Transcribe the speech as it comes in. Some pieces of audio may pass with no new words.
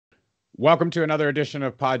Welcome to another edition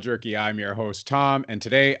of PodJerky. I'm your host, Tom, and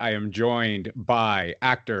today I am joined by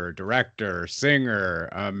actor, director, singer,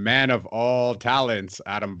 a man of all talents,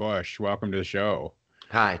 Adam Busch. Welcome to the show.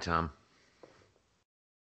 Hi, Tom.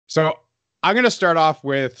 So, I'm going to start off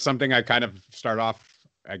with something I kind of start off,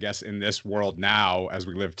 I guess, in this world now as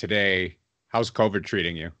we live today. How's COVID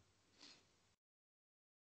treating you?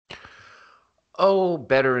 Oh,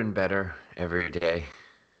 better and better every day.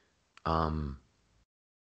 Um,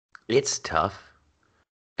 it's tough.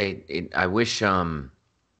 I wish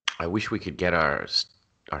we could get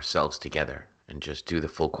ourselves together and just do the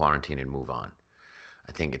full quarantine and move on.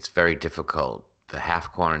 I think it's very difficult. The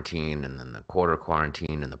half quarantine and then the quarter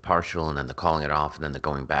quarantine and the partial and then the calling it off and then the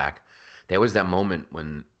going back. There was that moment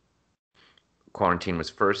when quarantine was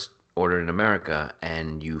first ordered in America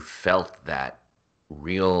and you felt that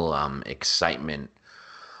real excitement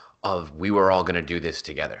of we were all going to do this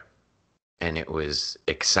together, and it was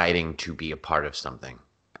exciting to be a part of something.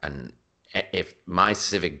 And if my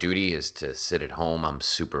civic duty is to sit at home, I'm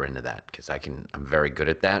super into that because I'm very good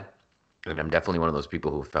at that. And I'm definitely one of those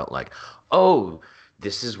people who felt like, oh,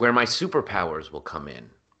 this is where my superpowers will come in.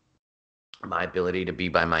 My ability to be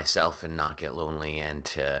by myself and not get lonely and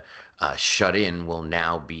to shut in will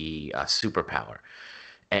now be a superpower.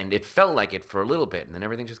 And it felt like it for a little bit, and then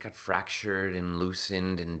everything just got fractured and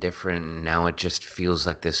loosened and different. And now it just feels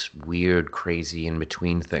like this weird, crazy in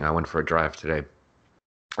between thing. I went for a drive today,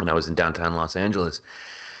 and I was in downtown Los Angeles,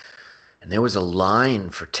 and there was a line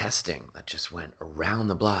for testing that just went around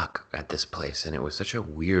the block at this place, and it was such a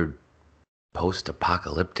weird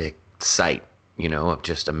post-apocalyptic sight, of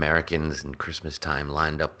just Americans in Christmas time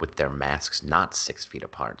lined up with their masks not 6 feet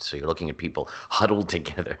apart. So you're looking at people huddled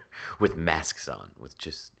together with masks on,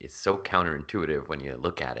 it's so counterintuitive when you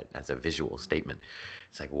look at it as a visual statement.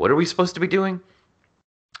 It's like, what are we supposed to be doing?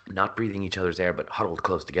 Not breathing each other's air, but huddled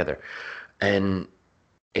close together. And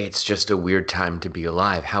it's just a weird time to be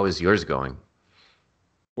alive. How is yours going?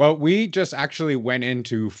 Well, we just actually went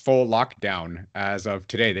into full lockdown as of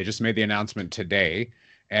today. They just made the announcement today.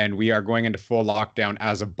 And we are going into full lockdown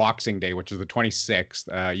as of Boxing Day, which is the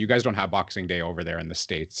 26th. You guys don't have Boxing Day over there in the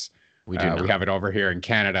States. We do not. We have it over here in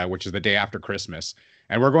Canada, which is the day after Christmas.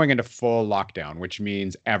 And we're going into full lockdown, which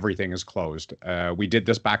means everything is closed. We did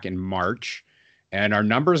this back in March, and our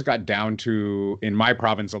numbers got down to, in my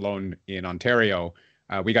province alone in Ontario,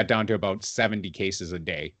 we got down to about 70 cases a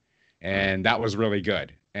day. And that was really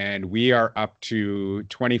good. And we are up to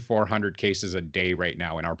 2,400 cases a day right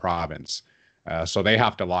now in our province. So they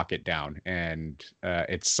have to lock it down, and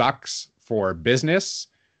it sucks for business,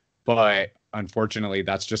 but unfortunately,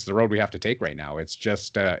 that's just the road we have to take right now. It's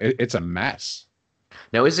just it's a mess.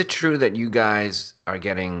 Now, is it true that you guys are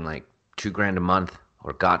getting like $2,000 a month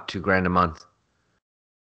or got $2,000 a month?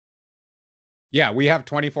 Yeah, we have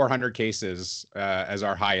 2,400 cases as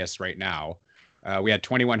our highest right now. We had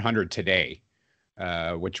 2,100 today,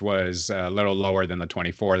 which was a little lower than the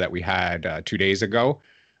 24 that we had 2 days ago.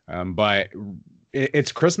 But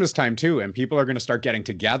it's Christmas time too, and people are going to start getting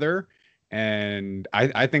together, and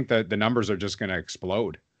I think that the numbers are just going to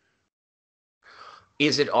explode.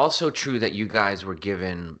 Is it also true that you guys were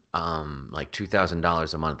given like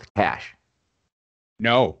 $2,000 a month cash?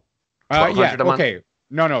 No. Yeah. $1,200 a month? Okay.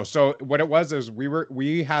 No. So what it was is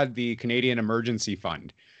we had the Canadian Emergency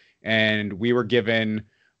Fund, and we were given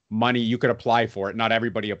money. You could apply for it. Not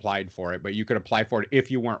everybody applied for it, but you could apply for it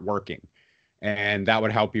if you weren't working. And that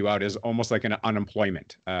would help you out as almost like an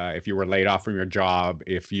unemployment. If you were laid off from your job,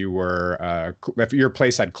 if your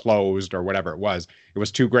place had closed or whatever it was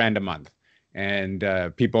 $2,000 a month. And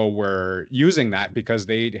people were using that because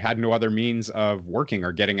they had no other means of working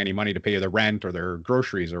or getting any money to pay their rent or their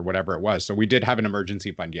groceries or whatever it was. So we did have an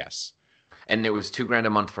emergency fund, yes. And it was $2,000 a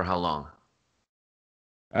month for how long?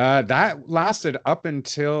 That lasted up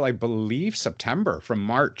until, I believe, September, from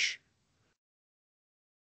March.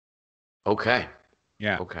 Okay.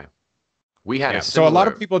 Yeah. Okay. We had a so a lot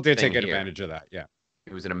of similar people did take thing here. advantage of that. Yeah.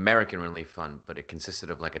 It was an American relief fund, but it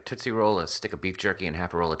consisted of like a Tootsie Roll, a stick of beef jerky, and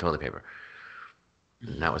half a roll of toilet paper.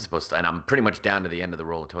 And that was supposed to, and I'm pretty much down to the end of the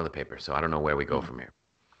roll of toilet paper, so I don't know where we go from here.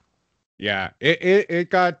 Yeah,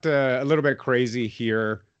 it got a little bit crazy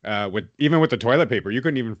here with the toilet paper. You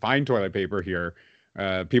couldn't even find toilet paper here.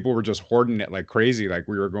 People were just hoarding it like crazy, like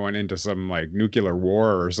we were going into some like nuclear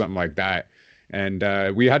war or something like that.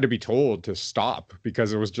 And we had to be told to stop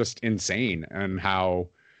because it was just insane and how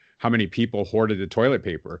many people hoarded the toilet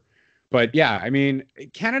paper. But yeah, I mean,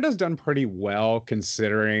 Canada's done pretty well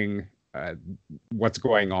considering what's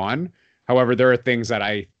going on. However, there are things that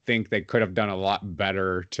I think they could have done a lot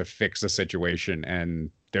better to fix the situation, and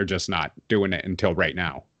they're just not doing it until right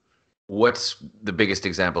now. What's the biggest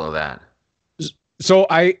example of that? So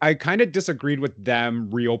I kind of disagreed with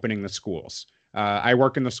them reopening the schools. I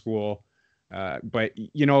work in the school, but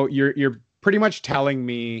you're pretty much telling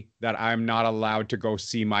me that I'm not allowed to go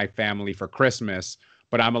see my family for Christmas,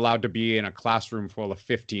 but I'm allowed to be in a classroom full of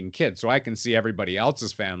 15 kids. So I can see everybody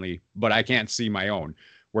else's family, but I can't see my own.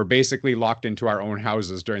 We're basically locked into our own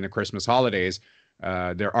houses during the Christmas holidays.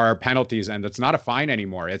 There are penalties, and it's not a fine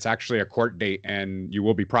anymore. It's actually a court date, and you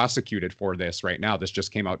will be prosecuted for this right now. This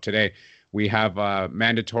just came out today. We have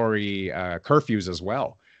mandatory curfews as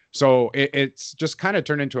well. So it's just kind of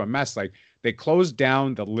turned into a mess. Like they closed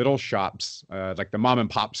down the little shops, like the mom and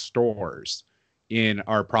pop stores in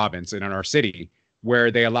our province and in our city,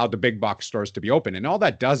 where they allowed the big box stores to be open. And all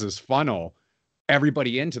that does is funnel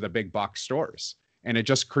everybody into the big box stores. And it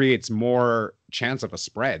just creates more chance of a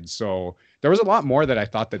spread. So there was a lot more that I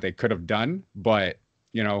thought that they could have done, but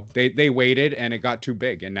they waited and it got too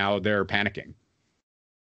big, and now they're panicking.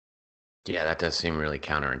 Yeah, that does seem really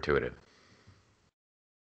counterintuitive.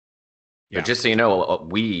 Yeah. But just so you know,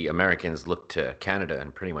 we Americans look to Canada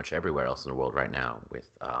and pretty much everywhere else in the world right now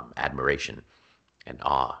with admiration and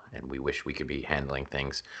awe, and we wish we could be handling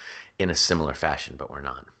things in a similar fashion, but we're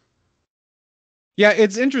not. Yeah,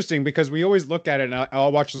 it's interesting because we always look at it, and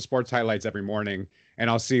I'll watch the sports highlights every morning, and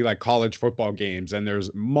I'll see like college football games, and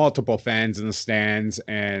there's multiple fans in the stands,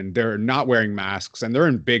 and they're not wearing masks, and they're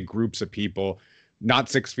in big groups of people, not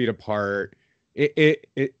 6 feet apart.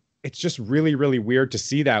 It's just really, really weird to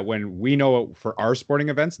see that when we know for our sporting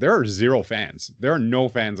events, there are zero fans. There are no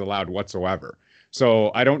fans allowed whatsoever.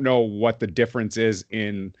 So I don't know what the difference is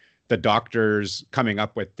in the doctors coming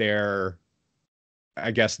up with I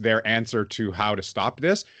guess, their answer to how to stop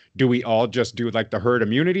this. Do we all just do like the herd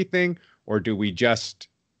immunity thing, or do we just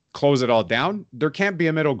close it all down? There can't be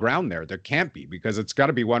a middle ground there. There can't be, because it's got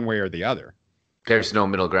to be one way or the other. There's no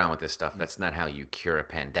middle ground with this stuff. That's not how you cure a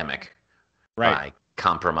pandemic. Right. By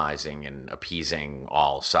compromising and appeasing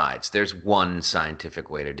all sides. There's one scientific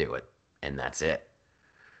way to do it, and that's it.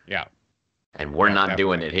 Yeah. And we're not definitely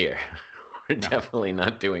doing it here. We're definitely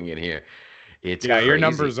not doing it here. It's crazy. Your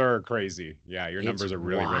numbers crazy. are crazy. Yeah, your numbers are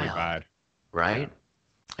really, really bad. Right?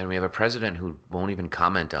 Yeah. And we have a president who won't even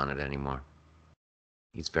comment on it anymore.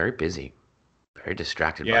 He's very busy, very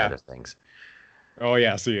distracted by other things. Oh,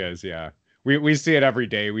 yes, he is. Yeah. We see it every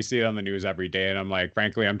day. We see it on the news every day. And I'm like,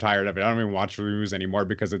 frankly, I'm tired of it. I don't even watch the news anymore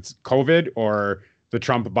because it's COVID or the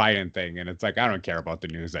Trump Biden thing. And it's like, I don't care about the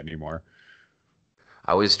news anymore.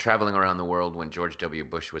 I was traveling around the world when George W.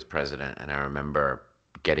 Bush was president, and I remember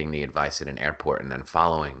getting the advice at an airport and then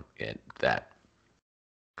following it that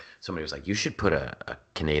somebody was like, you should put a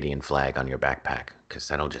Canadian flag on your backpack because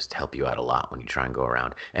that'll just help you out a lot when you try and go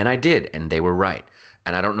around. And I did, and they were right.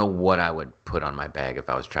 And I don't know what I would put on my bag if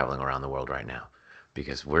I was traveling around the world right now,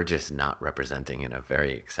 because we're just not representing in a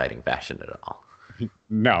very exciting fashion at all.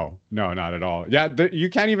 No, not at all. Yeah, you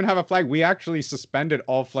can't even have a flag. We actually suspended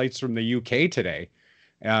all flights from the UK today.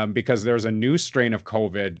 Because there's a new strain of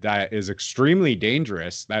COVID that is extremely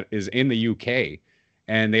dangerous that is in the UK,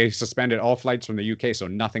 and they suspended all flights from the UK, so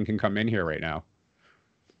nothing can come in here right now.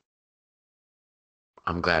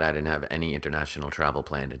 I'm glad I didn't have any international travel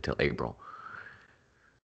planned until April.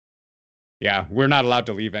 Yeah, we're not allowed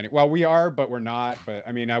to leave any. Well, we are, but we're not. But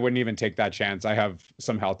I mean, I wouldn't even take that chance. I have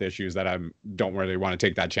some health issues that I don't really want to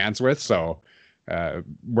take that chance with, so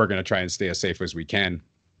we're going to try and stay as safe as we can.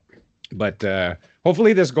 But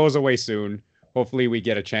hopefully this goes away soon. Hopefully we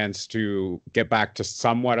get a chance to get back to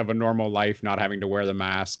somewhat of a normal life, not having to wear the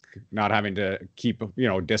mask, not having to keep,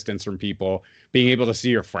 distance from people, being able to see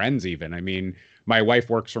your friends even. I mean, my wife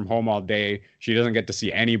works from home all day. She doesn't get to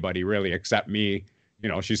see anybody really except me.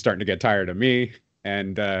 She's starting to get tired of me,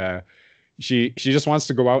 and she just wants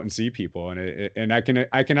to go out and see people. And I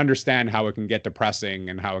can understand how it can get depressing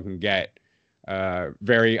and how it can get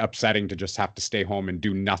very upsetting to just have to stay home and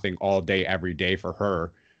do nothing all day, every day for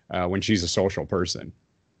her when she's a social person.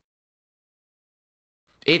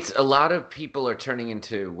 It's a lot of people are turning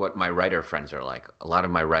into what my writer friends are like. A lot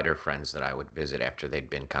of my writer friends that I would visit after they'd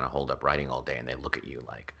been kind of holed up writing all day, and they look at you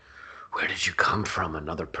like, where did you come from?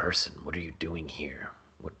 Another person. What are you doing here?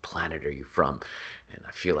 What planet are you from? And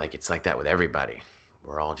I feel like it's like that with everybody.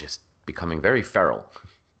 We're all just becoming very feral.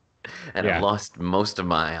 And I've lost most of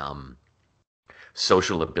my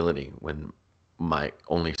social ability when my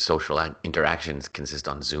only social interactions consist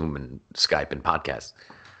on Zoom and Skype and podcasts.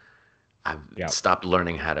 I've stopped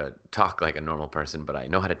learning how to talk like a normal person, but I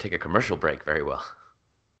know how to take a commercial break very well.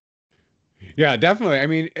 Yeah, definitely. I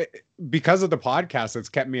mean, because of the podcast, it's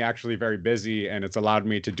kept me actually very busy and it's allowed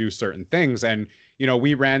me to do certain things. And,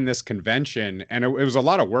 we ran this convention and it was a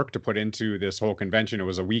lot of work to put into this whole convention. It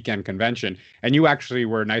was a weekend convention. And you actually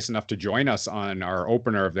were nice enough to join us on our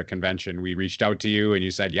opener of the convention. We reached out to you and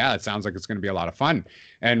you said, yeah, it sounds like it's going to be a lot of fun.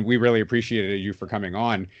 And we really appreciated you for coming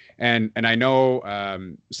on. And I know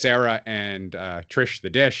Sarah and Trish the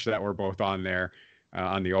Dish that were both on there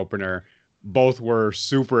on the opener both were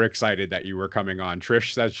super excited that you were coming on.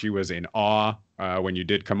 Trish said she was in awe when you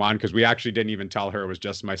did come on because we actually didn't even tell her. It was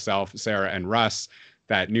just myself, Sarah, and Russ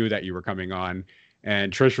that knew that you were coming on.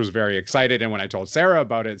 And Trish was very excited. And when I told Sarah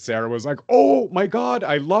about it, Sarah was like, "Oh my God,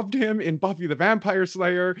 I loved him in Buffy the Vampire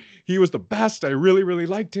Slayer. He was the best. I really, really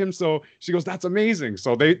liked him." So she goes, "That's amazing."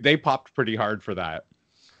 So they popped pretty hard for that.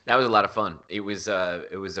 That was a lot of fun. It was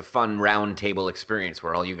a fun round table experience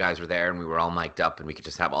where all you guys were there and we were all mic'd up and we could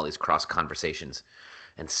just have all these cross conversations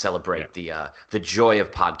and celebrate the joy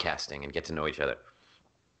of podcasting and get to know each other.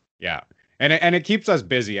 Yeah. And it keeps us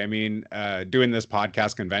busy. I mean, doing this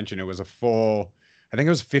podcast convention, it was I think it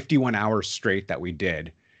was 51 hours straight that we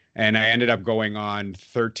did. And I ended up going on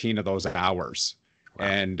 13 of those hours. Wow.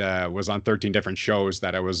 And was on 13 different shows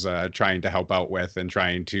that I was trying to help out with and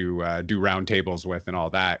trying to do roundtables with and all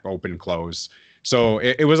that, open, close. So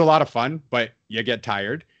it was a lot of fun, but you get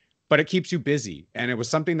tired. But it keeps you busy. And it was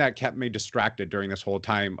something that kept me distracted during this whole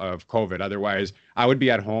time of COVID. Otherwise, I would be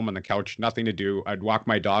at home on the couch, nothing to do. I'd walk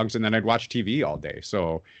my dogs and then I'd watch TV all day.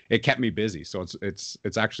 So it kept me busy. So it's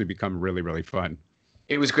actually become really, really fun.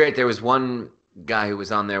 It was great. There was one guy who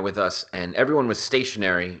was on there with us, and everyone was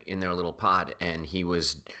stationary in their little pod, and he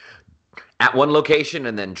was at one location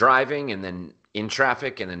and then driving and then in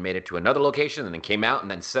traffic and then made it to another location and then came out and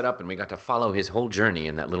then set up, and we got to follow his whole journey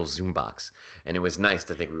in that little Zoom box. And it was nice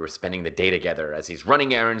to think we were spending the day together as he's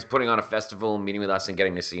running errands, putting on a festival, meeting with us, and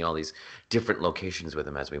getting to see all these different locations with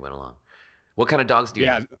him as we went along. What kind of dogs do you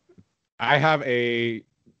have? I have a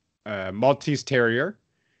Maltese Terrier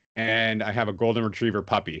and I have a Golden Retriever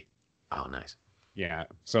puppy. Oh, nice. Yeah.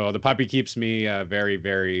 So the puppy keeps me very,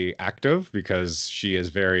 very active because she is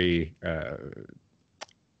very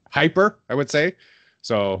hyper, I would say.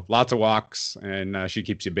 So lots of walks and she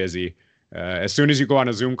keeps you busy. As soon as you go on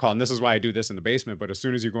a Zoom call, and this is why I do this in the basement, but as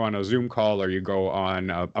soon as you go on a Zoom call or you go on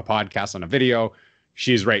a podcast on a video,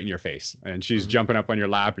 she's right in your face and she's jumping up on your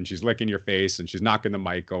lap and she's licking your face and she's knocking the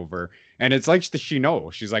mic over. And it's like she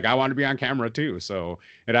knows. She's like, I want to be on camera too. So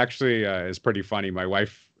it actually is pretty funny. My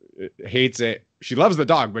wife hates it. She loves the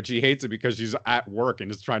dog, but she hates it because she's at work and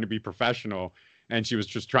is trying to be professional. And she was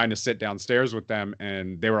just trying to sit downstairs with them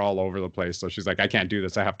and they were all over the place. So she's like, I can't do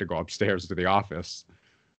this. I have to go upstairs to the office.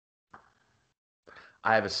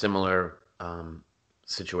 I have a similar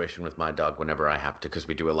situation with my dog whenever I have to, because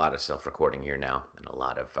we do a lot of self-recording here now and a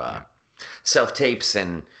lot of self-tapes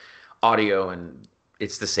and audio, and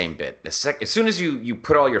it's the same bit. As soon as you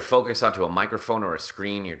put all your focus onto a microphone or a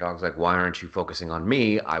screen, your dog's like, why aren't you focusing on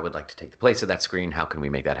me? I would like to take the place of that screen. How can we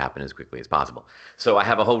make that happen as quickly as possible? So I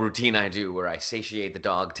have a whole routine I do where I satiate the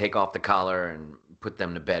dog, take off the collar, and put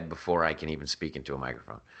them to bed before I can even speak into a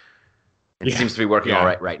microphone. It seems to be working all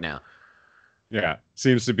right now. Yeah,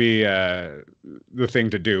 seems to be the thing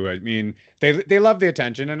to do. I mean, they love the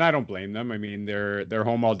attention, and I don't blame them. I mean, they're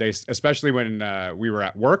home all day, especially when we were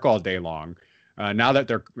at work all day long. Now that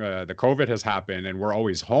the COVID has happened and we're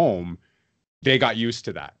always home, they got used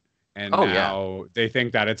to that, and now they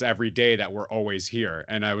think that it's every day that we're always here.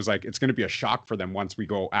 And I was like, it's going to be a shock for them once we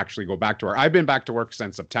actually go back to work. I've been back to work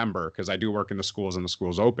since September because I do work in the schools and the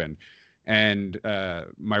schools open, and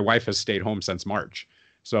my wife has stayed home since March.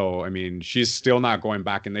 So, I mean, she's still not going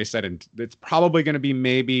back. And they said it's probably going to be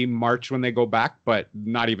maybe March when they go back, but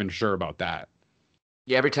not even sure about that.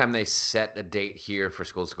 Yeah, every time they set a date here for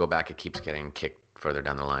schools to go back, it keeps getting kicked further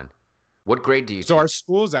down the line. What grade do you So are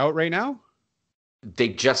schools out right now? They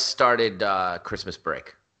just started Christmas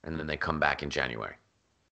break, and then they come back in January.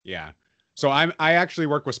 Yeah. So I actually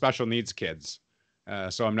work with special needs kids.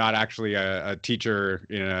 So I'm not actually a teacher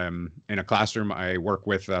in a classroom. I work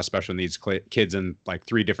with special needs kids in like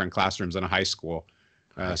 3 different classrooms in a high school.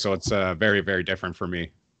 So it's very, very different for me.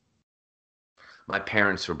 My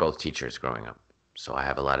parents were both teachers growing up, so I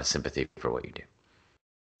have a lot of sympathy for what you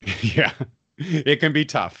do. Yeah, it can be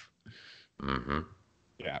tough. Mm-hmm.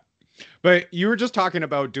 Yeah. But you were just talking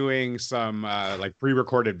about doing some like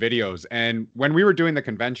pre-recorded videos. And when we were doing the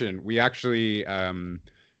convention, we actually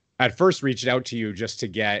at first reached out to you just to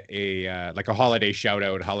get a like a holiday shout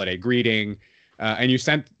out, holiday greeting. And you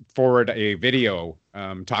sent forward a video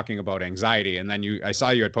talking about anxiety. And then I saw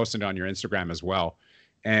you had posted it on your Instagram as well.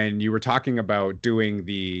 And you were talking about doing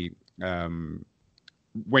the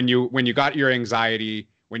when you got your anxiety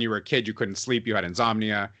when you were a kid, you couldn't sleep, you had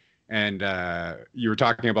insomnia, and you were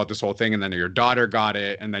talking about this whole thing, and then your daughter got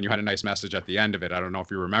it, and then you had a nice message at the end of it. I don't know if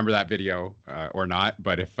you remember that video or not,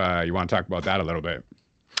 but if you want to talk about that a little bit.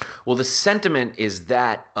 Well, the sentiment is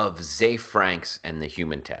that of Zay Franks and the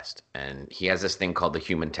human test. And he has this thing called the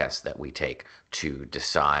human test that we take to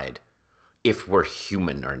decide if we're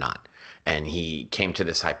human or not. And he came to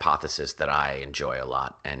this hypothesis that I enjoy a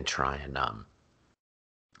lot and try and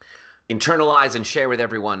internalize and share with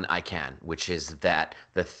everyone I can, which is that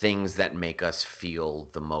the things that make us feel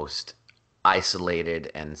the most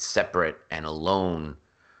isolated and separate and alone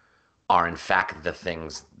are in fact the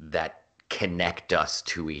things that connect us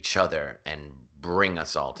to each other and bring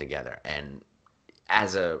us all together. And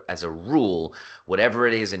as a rule, whatever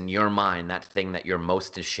it is in your mind, that thing that you're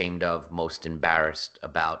most ashamed of, most embarrassed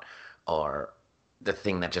about, or the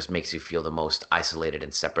thing that just makes you feel the most isolated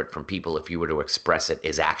and separate from people, if you were to express it,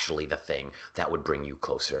 is actually the thing that would bring you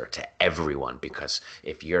closer to everyone. Because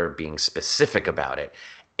if you're being specific about it,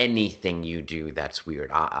 anything you do that's weird.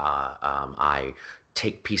 I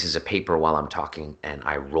take pieces of paper while I'm talking and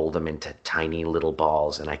I roll them into tiny little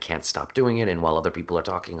balls and I can't stop doing it. And while other people are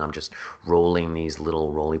talking, I'm just rolling these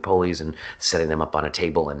little roly-polies and setting them up on a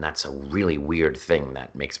table. And that's a really weird thing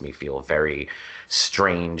that makes me feel very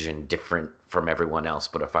strange and different from everyone else.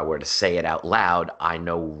 But if I were to say it out loud, I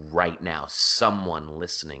know right now someone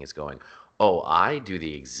listening is going, oh, I do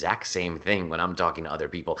the exact same thing when I'm talking to other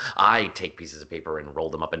people. I take pieces of paper and roll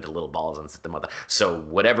them up into little balls and set them up. So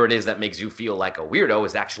whatever it is that makes you feel like a weirdo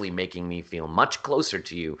is actually making me feel much closer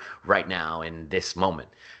to you right now in this moment.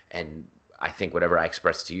 And I think whatever I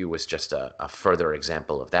expressed to you was just a further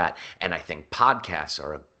example of that. And I think podcasts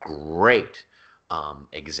are a great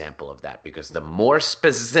example of that, because the more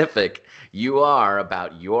specific you are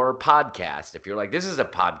about your podcast, if you're like, this is a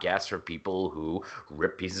podcast for people who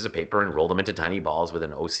rip pieces of paper and roll them into tiny balls with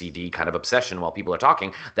an OCD kind of obsession while people are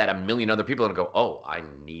talking, that a million other people are going to go, oh, I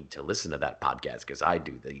need to listen to that podcast because I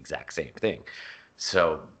do the exact same thing.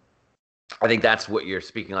 So I think that's what you're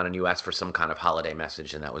speaking on, and you asked for some kind of holiday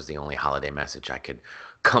message, and that was the only holiday message I could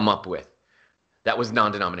come up with. That was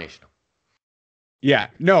non-denominational. Yeah,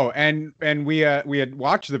 no, and we had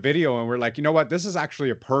watched the video and we're like, you know what, this is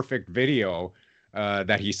actually a perfect video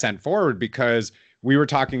that he sent forward, because we were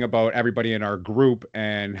talking about everybody in our group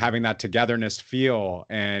and having that togetherness feel.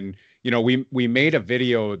 And you know, we made a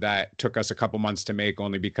video that took us a couple months to make,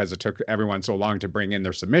 only because it took everyone so long to bring in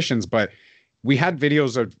their submissions, but we had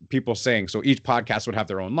videos of people saying, so each podcast would have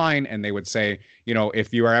their own line and they would say, you know,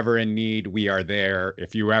 if you are ever in need, we are there.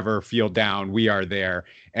 If you ever feel down, we are there.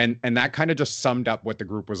 And that kind of just summed up what the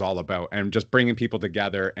group was all about, and just bringing people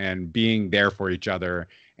together and being there for each other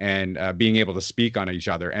and being able to speak on each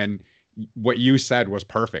other. And what you said was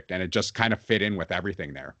perfect, and it just kind of fit in with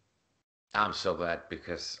everything there. I'm so glad,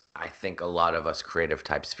 because I think a lot of us creative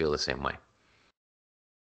types feel the same way.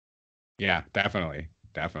 Yeah, definitely.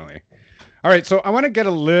 Definitely. All right. So I want to get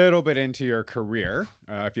a little bit into your career,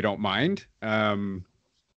 if you don't mind. I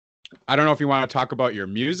don't know if you want to talk about your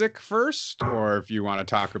music first, or if you want to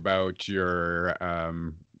talk about your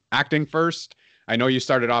acting first. I know you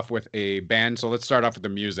started off with a band, so let's start off with the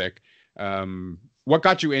music. What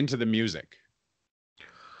got you into the music?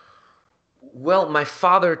 Well, my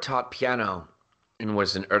father taught piano and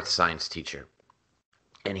was an earth science teacher.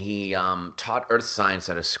 And he taught earth science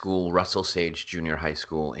at a school, Russell Sage Junior High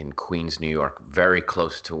School in Queens, New York, very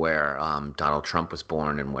close to where Donald Trump was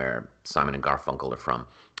born and where Simon and Garfunkel are from,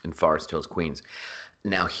 in Forest Hills, Queens.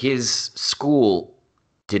 Now, his school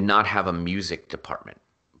did not have a music department,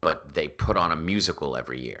 but they put on a musical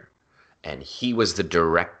every year. And he was the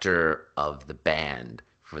director of the band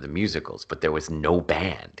for the musicals, but there was no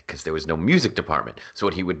band because there was no music department. So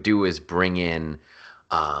what he would do is bring in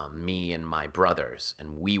me and my brothers,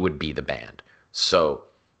 and we would be the band. So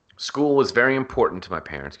school was very important to my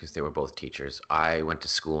parents because they were both teachers. I went to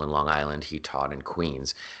school in Long Island. He taught in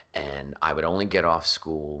Queens. And I would only get off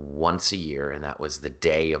school once a year, and that was the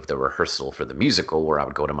day of the rehearsal for the musical, where I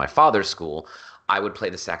would go to my father's school. I would play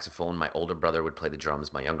the saxophone. My older brother would play the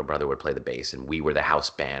drums. My younger brother would play the bass. And we were the house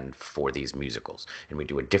band for these musicals. And we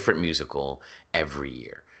do a different musical every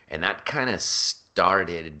year. And that kind of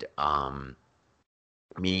started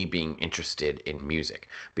me being interested in music,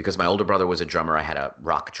 because my older brother was a drummer. I had a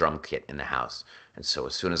rock drum kit in the house. And so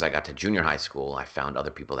as soon as I got to junior high school, I found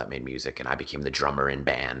other people that made music, and I became the drummer in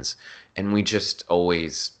bands. And we just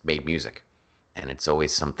always made music. And it's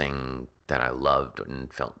always something that I loved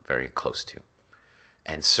and felt very close to.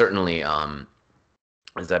 And certainly,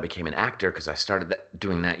 as I became an actor, because I started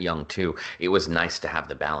doing that young too, it was nice to have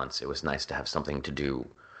the balance. It was nice to have something to do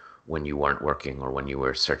when you weren't working or when you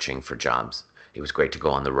were searching for jobs. It was great to go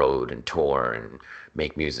on the road and tour and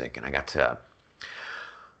make music. And I got to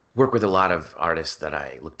work with a lot of artists that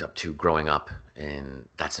I looked up to growing up. And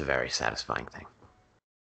that's a very satisfying thing.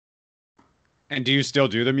 And do you still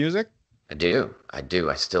do the music? I do.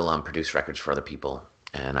 I still produce records for other people.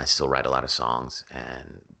 And I still write a lot of songs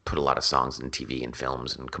and put a lot of songs in TV and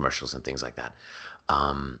films and commercials and things like that.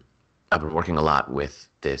 I've been working a lot with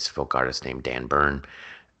this folk artist named Dan Byrne,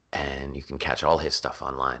 and you can catch all his stuff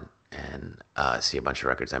online and see a bunch of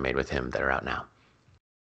records I made with him that are out now.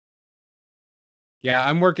 Yeah,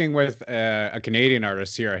 I'm working with a Canadian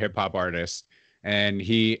artist here, a hip hop artist, and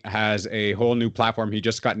he has a whole new platform. He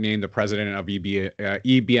just got named the president of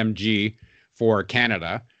EBMG for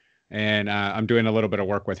Canada. And I'm doing a little bit of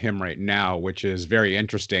work with him right now, which is very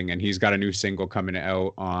interesting. And he's got a new single coming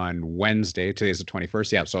out on Wednesday. Today's the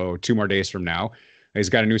 21st. Yeah, so 2 more days from now. He's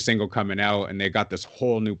got a new single coming out, and they got this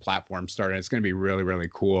whole new platform started. It's going to be really, really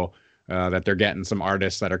cool that they're getting some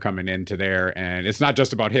artists that are coming into there. And it's not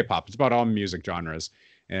just about hip hop. It's about all music genres.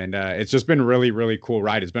 And it's just been a really, really cool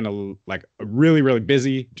ride. It's been a really, really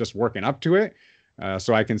busy just working up to it.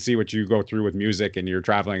 So I can see what you go through with music and you're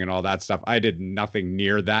traveling and all that stuff. I did nothing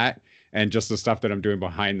near that. And just the stuff that I'm doing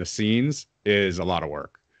behind the scenes is a lot of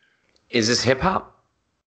work. Is this hip hop?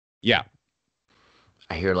 Yeah.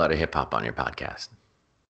 I hear a lot of hip hop on your podcast.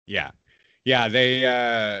 Yeah. Yeah.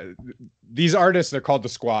 These artists, they're called The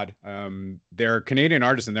Squad. They're Canadian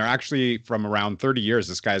artists, and they're actually from around 30 years.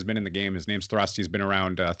 This guy has been in the game. His name's Thrust. He's been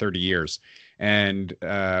around 30 years. And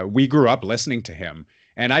we grew up listening to him.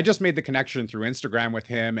 And I just made the connection through Instagram with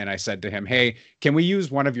him. And I said to him, hey, can we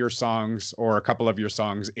use one of your songs or a couple of your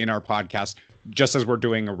songs in our podcast just as we're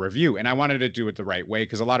doing a review? And I wanted to do it the right way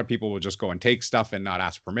because a lot of people will just go and take stuff and not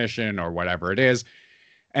ask permission or whatever it is.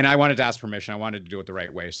 And I wanted to ask permission. I wanted to do it the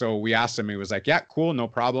right way. So we asked him. He was like, yeah, cool, no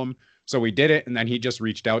problem. So we did it. And then he just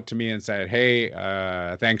reached out to me and said, hey,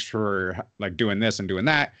 thanks for doing this and doing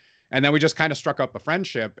that. And then we just kind of struck up a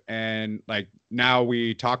friendship. And now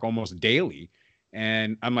we talk almost daily.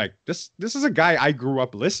 And I'm like, this is a guy I grew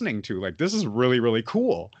up listening to. This is really, really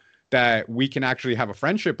cool that we can actually have a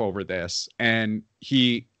friendship over this. And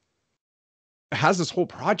he has this whole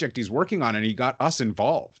project he's working on, and he got us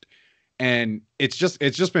involved. And it's just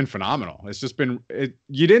been phenomenal. It's just been,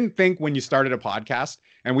 you didn't think when you started a podcast,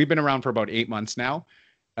 and we've been around for about 8 months now,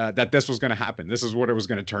 that this was going to happen. This is what it was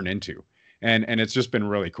going to turn into. And it's just been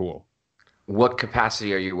really cool. What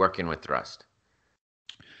capacity are you working with Thrust?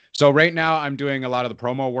 So right now I'm doing a lot of the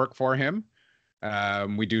promo work for him.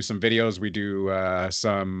 We do some videos, we do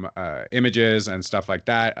some images and stuff like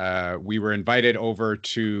that. We were invited over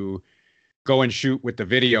to go and shoot with the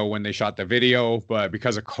video when they shot the video, but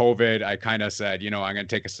because of COVID, I kind of said, I'm going to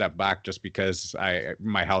take a step back just because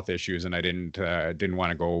my health issues, and I didn't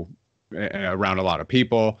want to go around a lot of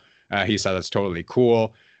people. He said that's totally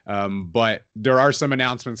cool. But there are some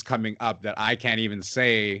announcements coming up that I can't even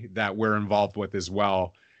say that we're involved with as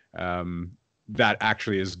well. That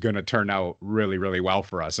actually is going to turn out really, really well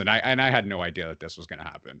for us. And I had no idea that this was going to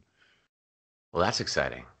happen. Well, that's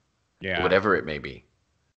exciting. Yeah. Whatever it may be.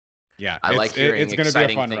 Yeah. I like hearing it's exciting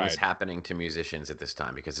be a fun things ride. happening to musicians at this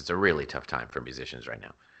time, because it's a really tough time for musicians right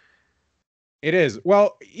now. It is.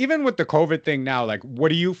 Well, even with the COVID thing now, what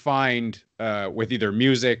do you find with either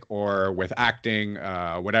music or with acting,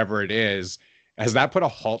 whatever it is, has that put a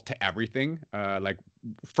halt to everything?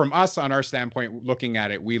 From us, on our standpoint, looking at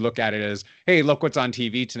it, we look at it as, hey, look what's on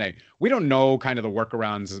TV tonight. We don't know kind of the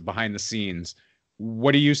workarounds behind the scenes.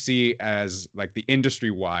 What do you see as the industry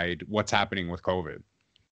wide, what's happening with COVID?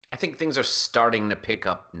 I think things are starting to pick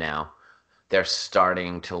up now. They're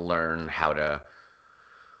starting to learn how to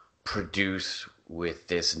produce with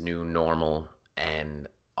this new normal, and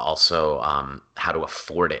also how to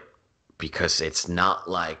afford it, because it's not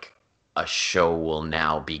like a show will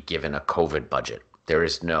now be given a COVID budget. There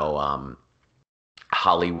is no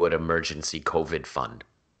Hollywood emergency COVID fund.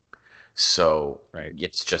 So right.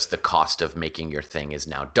 It's just the cost of making your thing is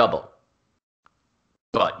now double,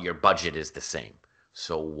 but your budget is the same.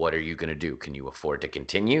 So what are you going to do? Can you afford to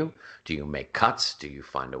continue? Do you make cuts? Do you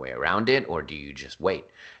find a way around it? Or do you just wait?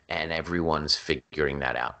 And everyone's figuring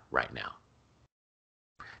that out right now.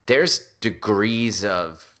 There's degrees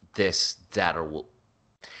of this that are...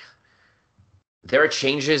 There are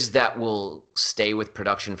changes that will stay with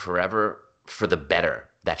production forever for the better,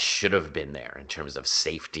 that should have been there in terms of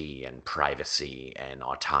safety and privacy and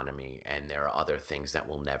autonomy. And there are other things that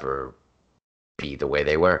will never be the way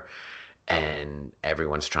they were. And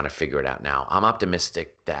everyone's trying to figure it out now. I'm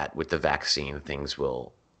optimistic that with the vaccine, things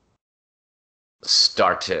will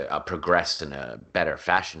start to progress in a better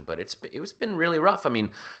fashion. But it's been really rough. I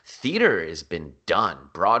mean, theater has been done,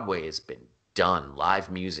 Broadway has been done,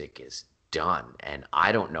 live music is done, and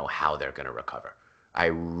I don't know how they're going to recover. I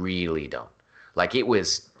really don't. Like it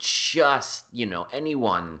was just,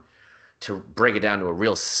 anyone, to break it down to a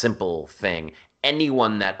real simple thing,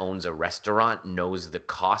 anyone that owns a restaurant knows the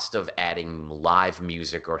cost of adding live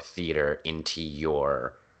music or theater into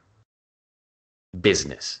your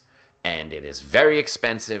business. And it is very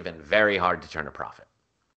expensive and very hard to turn a profit.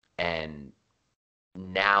 And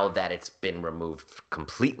now that it's been removed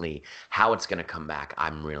completely, how it's going to come back,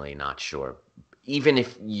 I'm really not sure. Even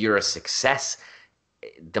if you're a success,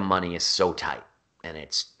 the money is so tight, and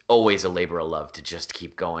it's always a labor of love to just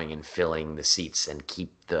keep going and filling the seats and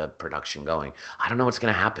keep the production going. I don't know what's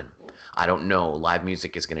going to happen. I don't know. Live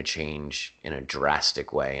music is going to change in a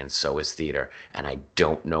drastic way, and so is theater. And I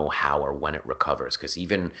don't know how or when it recovers, because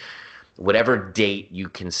even whatever date you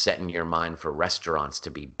can set in your mind for restaurants to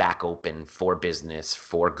be back open for business,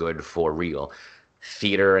 for good, for real,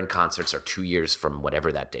 theater and concerts are 2 years from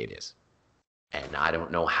whatever that date is. And I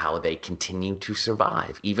don't know how they continue to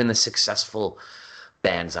survive. Even the successful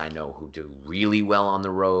bands I know who do really well on the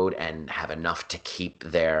road and have enough to keep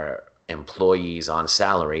their employees on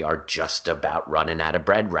salary are just about running out of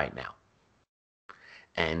bread right now.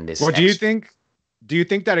 And this Well, do you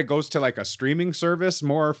think that it goes to like a streaming service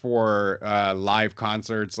more for live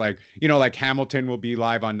concerts? Like, like Hamilton will be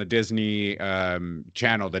live on the Disney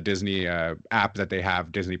channel, the Disney app that they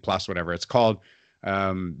have, Disney Plus, whatever it's called.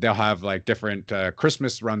 They'll have like different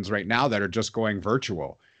Christmas runs right now that are just going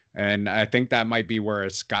virtual. And I think that might be where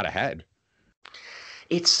it's got ahead.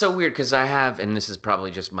 It's so weird because and this is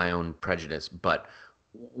probably just my own prejudice, but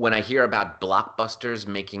when I hear about blockbusters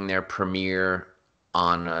making their premiere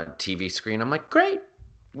on a TV screen, I'm like, great,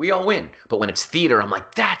 we all win. But when it's theater, I'm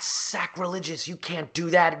like, that's sacrilegious. You can't do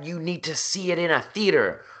that. You need to see it in a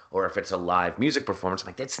theater. Or if it's a live music performance, I'm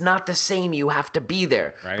like, it's not the same. You have to be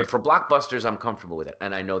there. But Right. for blockbusters, I'm comfortable with it.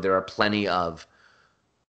 And I know there are plenty of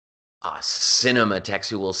cinema techs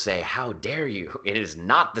who will say, how dare you? It is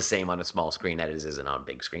not the same on a small screen as it is on a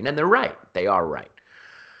big screen. And they're right. They are right.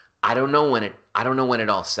 I don't know when it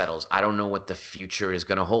all settles. I don't know what the future is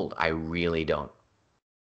going to hold. I really don't.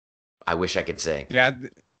 I wish I could say. Yeah,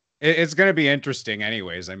 it's going to be interesting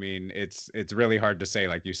anyways. I mean, it's really hard to say.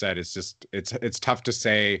 Like you said, it's tough to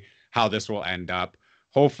say how this will end up.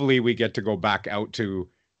 Hopefully we get to go back out to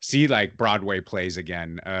see like Broadway plays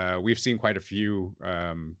again. We've seen quite a few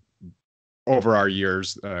over our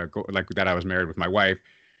years, like that I was married with my wife.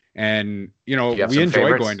 And, Do you have we some enjoy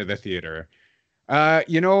going favorites? to the theater.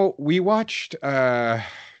 We watched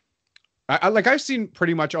like I've seen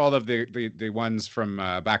pretty much all of the ones from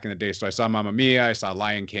back in the day. So I saw Mamma Mia, I saw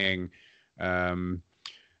Lion King. Um,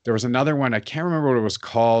 there was another one, I can't remember what it was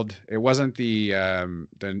called. It wasn't the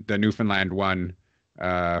Newfoundland one,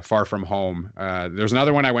 Far From Home. There's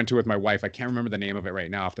another one I went to with my wife. I can't remember the name of it right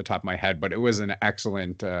now off the top of my head, but it was an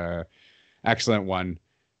excellent one.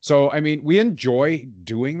 So, I mean, we enjoy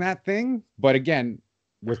doing that thing, but again,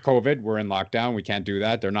 with COVID, we're in lockdown. We can't do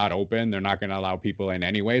that. They're not open. They're not going to allow people in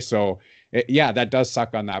anyway. So, yeah, that does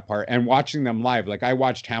suck on that part. And watching them live, like I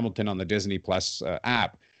watched Hamilton on the Disney Plus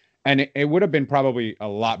app, and it would have been probably a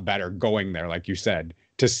lot better going there, like you said,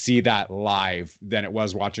 to see that live than it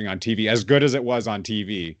was watching on TV. As good as it was on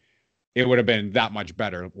TV, it would have been that much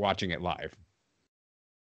better watching it live.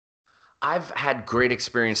 I've had great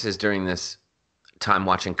experiences during this time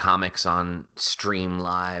watching comics on stream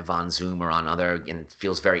live on Zoom or on other, and it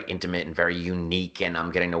feels very intimate and very unique. And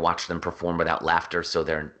I'm getting to watch them perform without laughter, so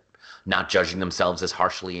they're not judging themselves as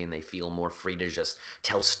harshly and they feel more free to just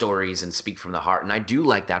tell stories and speak from the heart. And I do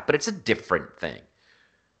like that, but it's a different thing.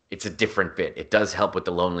 It's a different bit. It does help with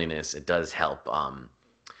the loneliness. It does help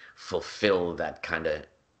fulfill that kind of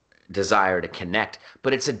desire to connect,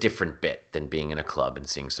 but it's a different bit than being in a club and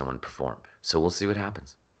seeing someone perform. So we'll see what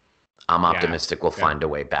happens. I'm Yeah. optimistic we'll Yeah. find a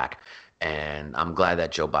way back. And I'm glad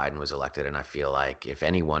that Joe Biden was elected. And I feel like, if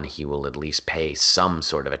anyone, he will at least pay some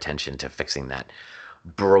sort of attention to fixing that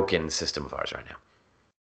broken system of ours right now.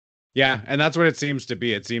 Yeah, and that's what it seems to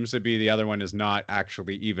be. It seems to be the other one is not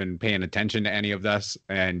actually even paying attention to any of this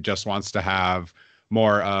and just wants to have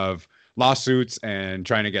more of lawsuits and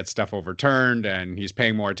trying to get stuff overturned. And he's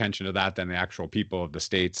paying more attention to that than the actual people of the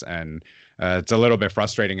states. And it's a little bit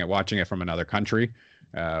frustrating at watching it from another country.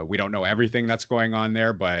 We don't know everything that's going on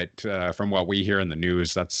there, but from what we hear in the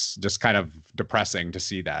news, that's just kind of depressing to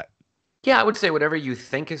see that. Yeah, I would say whatever you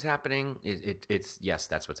think is happening, it's yes,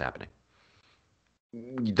 that's what's happening.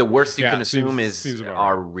 The worst you can Yeah, assume seems is about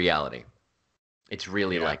our right. reality. It's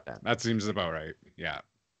really Yeah, like that. that seems about right. Yeah.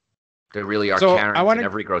 There really are So I Karens in want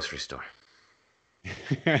every grocery store.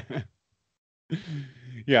 to,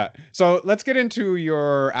 yeah. So let's get into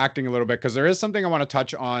your acting a little bit because there is something I want to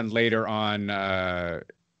touch on later on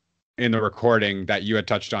in the recording that you had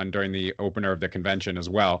touched on during the opener of the convention as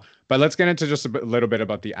well. But let's get into just little bit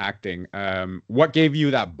about the acting. What gave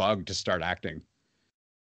you that bug to start acting?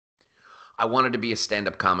 I wanted to be a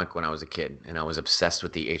stand-up comic when I was a kid, and I was obsessed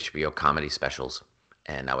with the HBO comedy specials.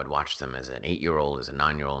 And I would watch them as an 8-year-old, as a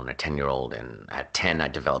 9-year-old, and a 10-year-old. And at 10, I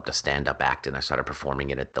developed a stand-up act, and I started performing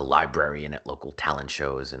it at the library and at local talent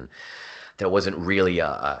shows. And there wasn't really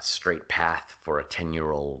a straight path for a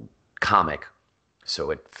 10-year-old comic. So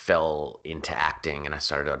it fell into acting, and I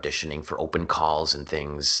started auditioning for open calls and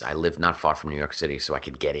things. I lived not far from New York City, so I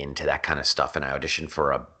could get into that kind of stuff. And I auditioned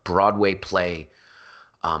for a Broadway play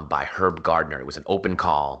by Herb Gardner. It was an open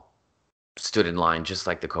call, stood in line just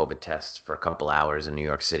like the COVID test for a couple hours in New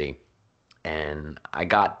York City. And I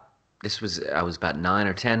was about 9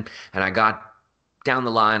 or 10, and I got down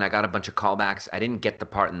the line. I got a bunch of callbacks. I didn't get the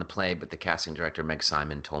part in the play, but the casting director, Meg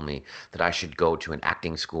Simon, told me that I should go to an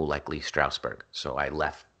acting school like Lee Strasberg. So I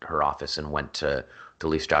left her office and went to the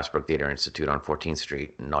Lee Strasberg Theater Institute on 14th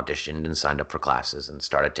Street and auditioned and signed up for classes and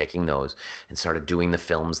started taking those and started doing the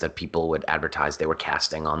films that people would advertise they were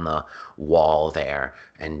casting on the wall there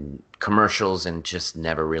and commercials, and just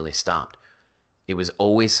never really stopped. It was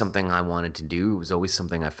always something I wanted to do. It was always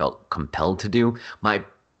something I felt compelled to do. My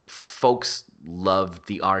folks loved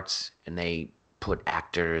the arts, and they put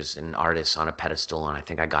actors and artists on a pedestal, and I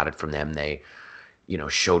think I got it from them. They,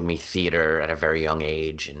 showed me theater at a very young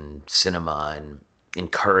age and cinema and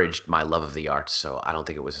encouraged my love of the arts. So I don't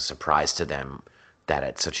think it was a surprise to them that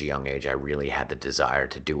at such a young age I really had the desire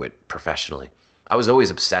to do it professionally. I was always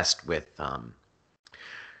obsessed with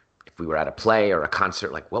if we were at a play or a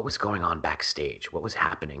concert, like what was going on backstage, what was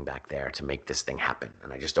happening back there to make this thing happen.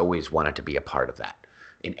 And I just always wanted to be a part of that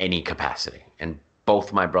in any capacity. And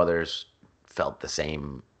both my brothers felt the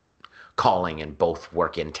same calling and both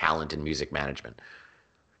work in talent and music management.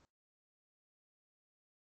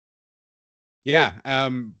 Yeah.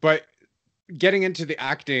 But getting into the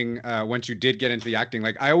acting, once you did get into the acting,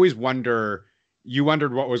 like I always wonder, you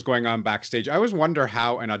wondered what was going on backstage. I always wonder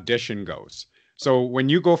how an audition goes. So when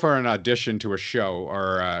you go for an audition to a show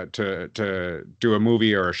or to do a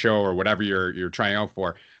movie or a show or whatever you're trying out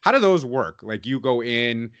for, how do those work? Like you go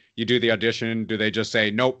in, you do the audition. Do they just say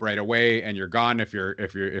nope right away and you're gone if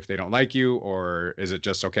they don't like you, or is it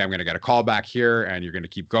just okay? I'm going to get a call back here and you're going to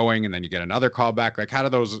keep going and then you get another call back. Like how do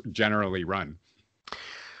those generally run?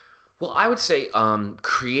 Well, I would say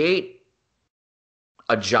create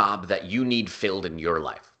a job that you need filled in your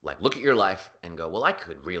life. Like look at your life and go, well, I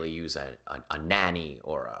could really use a nanny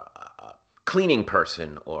or a cleaning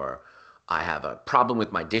person, or I have a problem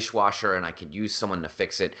with my dishwasher and I could use someone to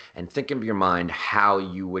fix it. And think of your mind how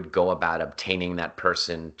you would go about obtaining that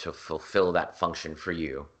person to fulfill that function for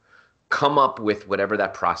you. Come up with whatever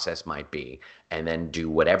that process might be, and then do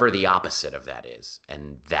whatever the opposite of that is.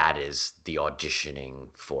 And that is the auditioning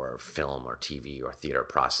for film or TV or theater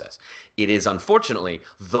process. It is unfortunately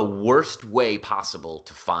the worst way possible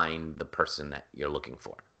to find the person that you're looking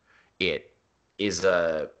for. It is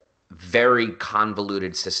a very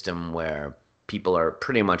convoluted system where people are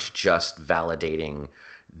pretty much just validating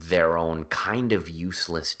their own kind of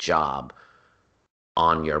useless job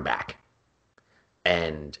on your back.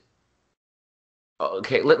 And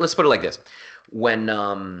okay, let's put it like this.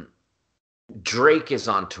 When Drake is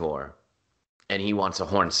on tour and he wants a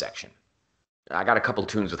horn section, I got a couple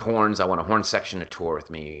tunes with horns. I want a horn section to tour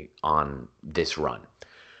with me on this run.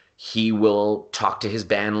 He will talk to his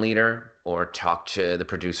band leader or talk to the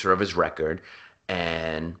producer of his record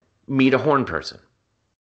and meet a horn person.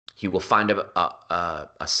 He will find a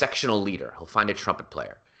sectional leader. He'll find a trumpet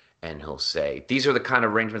player. And he'll say, these are the kind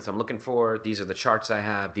of arrangements I'm looking for. These are the charts I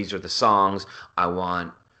have. These are the songs. I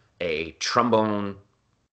want a trombone,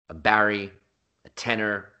 a bari, a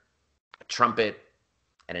tenor, a trumpet,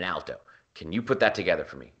 and an alto. Can you put that together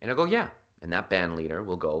for me? And I'll go, yeah. And that band leader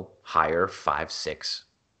will go hire 5, 6.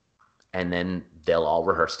 And then they'll all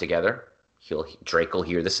rehearse together. Drake will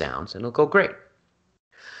hear the sounds and he'll go, great.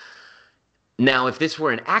 Now, if this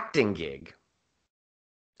were an acting gig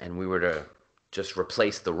and we were to just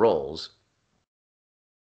replace the roles,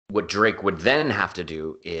 what Drake would then have to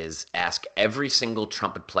do is ask every single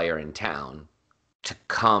trumpet player in town to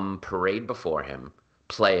come parade before him,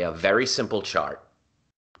 play a very simple chart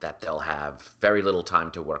that they'll have very little time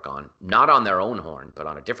to work on, not on their own horn, but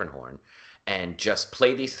on a different horn, and just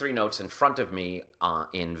play these 3 notes in front of me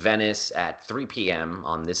in Venice at 3 p.m.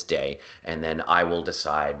 on this day, and then I will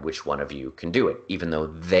decide which one of you can do it, even though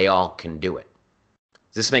they all can do it.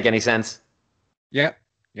 Does this make any sense? Yeah.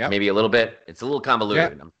 Yeah. Maybe a little bit. It's a little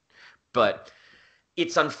convoluted. Yeah. But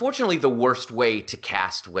it's unfortunately the worst way to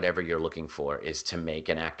cast whatever you're looking for is to make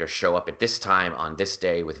an actor show up at this time on this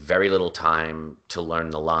day with very little time to learn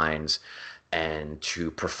the lines and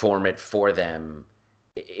to perform it for them.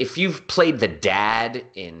 If you've played the dad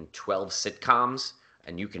in 12 sitcoms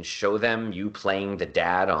and you can show them you playing the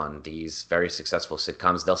dad on these very successful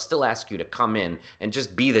sitcoms, they'll still ask you to come in and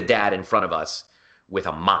just be the dad in front of us with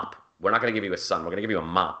a mop. We're not going to give you a son. We're going to give you a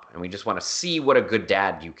mop. And we just want to see what a good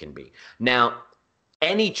dad you can be. Now,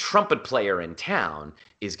 any trumpet player in town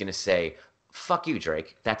is going to say, fuck you,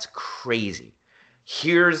 Drake. That's crazy.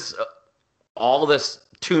 Here's all the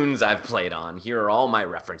tunes I've played on. Here are all my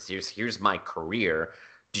references. Here's my career.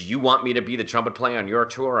 Do you want me to be the trumpet player on your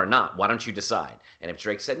tour or not? Why don't you decide? And if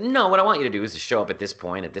Drake said, no, what I want you to do is to show up at this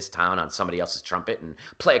point, at this town on somebody else's trumpet and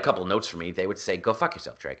play a couple notes for me, they would say, go fuck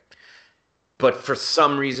yourself, Drake. But for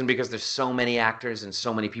some reason, because there's so many actors and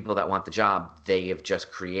so many people that want the job, they have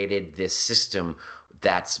just created this system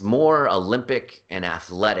that's more Olympic and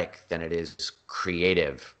athletic than it is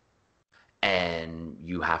creative. And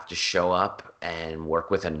you have to show up and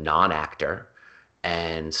work with a non-actor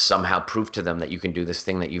and somehow prove to them that you can do this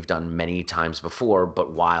thing that you've done many times before,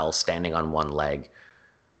 but while standing on one leg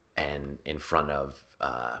and in front of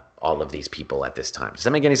all of these people at this time. Does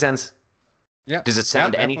that make any sense? Yeah. Does it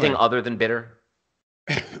sound anything other than bitter?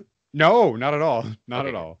 No, not at all. Not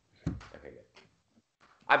at all. Okay, good.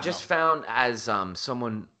 I've just found as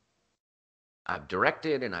someone, I've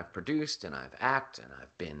directed and I've produced and I've acted and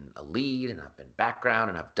I've been a lead and I've been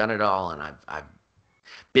background and I've done it all, and I've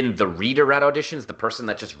been the reader at auditions, the person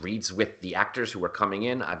that just reads with the actors who are coming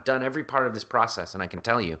in. I've done every part of this process, and I can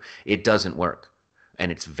tell you it doesn't work.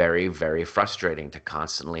 And it's very, very frustrating to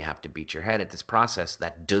constantly have to beat your head at this process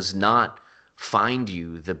that does not find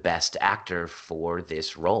you the best actor for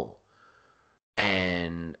this role.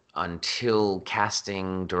 And until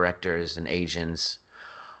casting directors and agents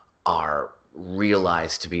are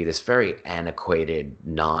realized to be this very antiquated,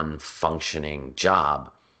 non-functioning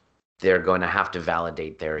job, they're going to have to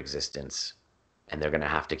validate their existence, and they're going to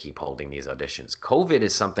have to keep holding these auditions. COVID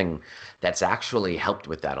is something that's actually helped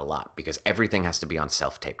with that a lot, because everything has to be on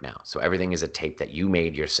self-tape now. So everything is a tape that you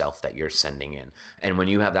made yourself that you're sending in. And when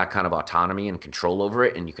you have that kind of autonomy and control over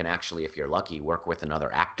it, and you can actually, if you're lucky, work with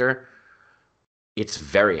another actor, it's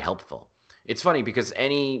very helpful. It's funny because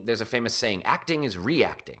there's a famous saying, acting is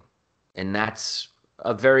reacting. And that's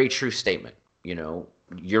a very true statement. You know,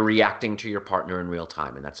 you're reacting to your partner in real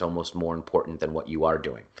time, and that's almost more important than what you are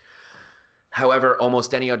doing. However,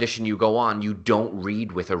 almost any audition you go on, you don't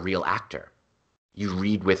read with a real actor. You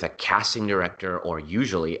read with a casting director, or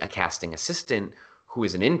usually a casting assistant who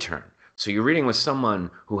is an intern. So you're reading with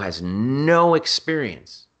someone who has no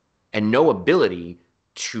experience and no ability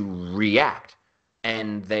to react.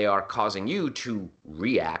 And they are causing you to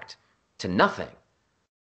react to nothing.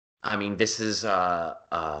 I mean, this is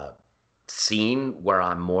a scene where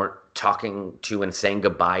I'm more talking to and saying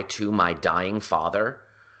goodbye to my dying father,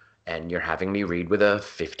 and you're having me read with a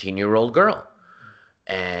 15-year-old girl.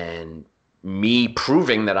 And me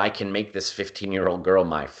proving that I can make this 15-year-old girl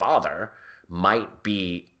my father might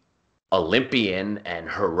be Olympian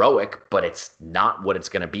and heroic, but it's not what it's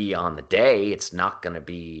going to be on the day. It's not going to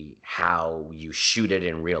be how you shoot it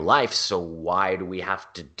in real life. So why do we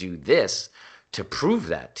have to do this to prove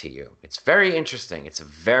that to you? It's very interesting. It's a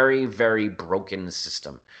very, very broken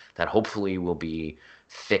system that hopefully will be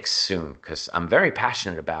fixed soon, because I'm very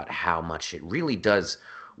passionate about how much it really does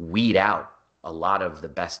weed out a lot of the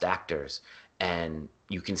best actors. And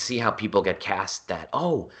you can see how people get cast that,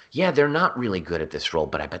 oh, yeah, they're not really good at this role,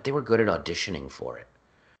 but I bet they were good at auditioning for it.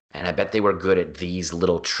 And I bet they were good at these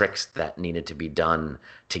little tricks that needed to be done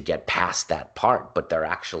to get past that part, but they're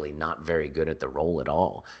actually not very good at the role at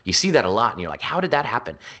all. You see that a lot, and you're like, how did that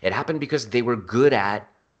happen? It happened because they were good at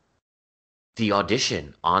the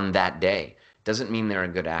audition on that day. Doesn't mean they're a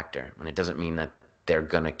good actor, and it doesn't mean that they're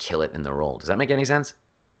going to kill it in the role. Does that make any sense?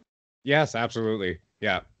 Yes, absolutely.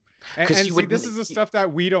 Yeah. And see, this is the stuff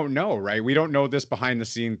that we don't know, right? We don't know this behind the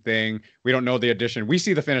scene thing. We don't know the audition. We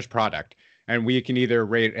see the finished product, and we can either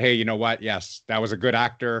rate, hey, you know what? Yes, that was a good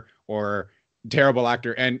actor, or terrible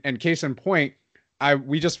actor. And case in point,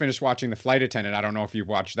 we just finished watching The Flight Attendant. I don't know if you've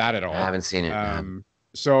watched that at all. I haven't seen it.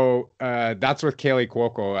 So that's with Kaylee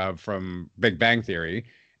Cuoco from Big Bang Theory.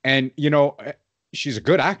 And, you know, she's a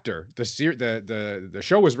good actor. The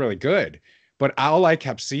show was really good, but all I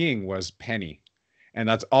kept seeing was Penny. And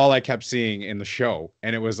that's all I kept seeing in the show.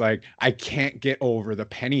 And it was like, I can't get over the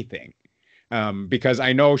Penny thing, because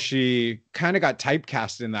I know she kind of got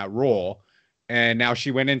typecast in that role. And now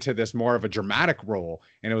she went into this more of a dramatic role,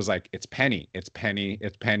 and it was like, it's Penny, it's Penny,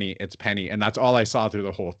 it's Penny, it's Penny. And that's all I saw through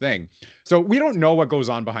the whole thing. So we don't know what goes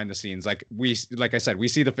on behind the scenes. Like I said, we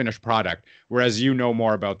see the finished product, whereas you know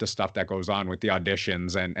more about the stuff that goes on with the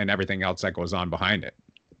auditions and everything else that goes on behind it.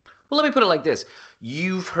 Well, let me put it like this.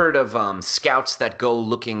 You've heard of scouts that go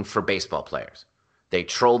looking for baseball players. They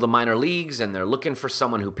troll the minor leagues and they're looking for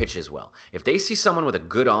someone who pitches well. If they see someone with a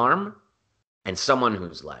good arm and someone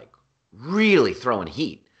who's like really throwing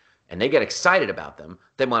heat and they get excited about them,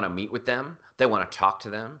 they want to meet with them, they want to talk to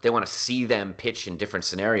them, they want to see them pitch in different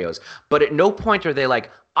scenarios. But at no point are they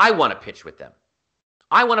like, I want to pitch with them.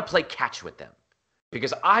 I want to play catch with them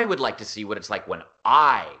because I would like to see what it's like when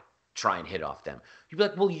I try and hit off them. You'd be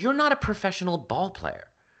like, well, you're not a professional ball player.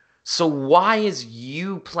 So why is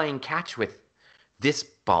you playing catch with this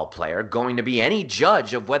ball player going to be any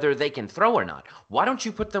judge of whether they can throw or not? Why don't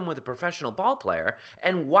you put them with a professional ball player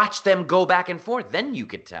and watch them go back and forth? Then you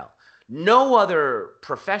could tell. No other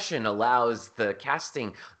profession allows the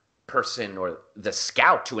casting person or the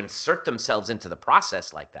scout to insert themselves into the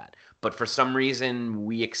process like that. But for some reason,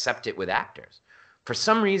 we accept it with actors. For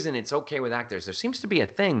some reason, it's okay with actors. There seems to be a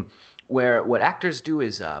thing where what actors do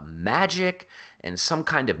is magic and some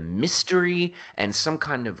kind of mystery and some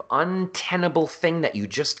kind of untenable thing that you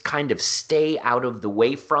just kind of stay out of the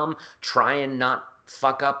way from, try and not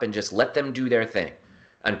fuck up and just let them do their thing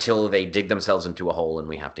until they dig themselves into a hole and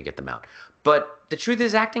we have to get them out. But the truth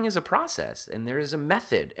is, acting is a process and there is a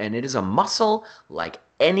method and it is a muscle like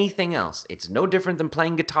anything else. It's no different than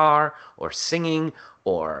playing guitar or singing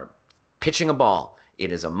or pitching a ball.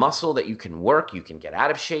 It is a muscle that you can work, you can get out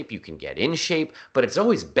of shape, you can get in shape, but it's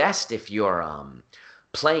always best if you're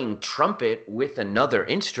playing trumpet with another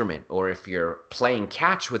instrument, or if you're playing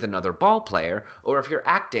catch with another ball player, or if you're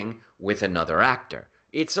acting with another actor.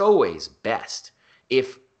 It's always best.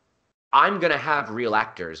 If I'm going to have real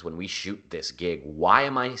actors when we shoot this gig, why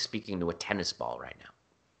am I speaking to a tennis ball right now?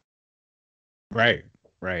 Right,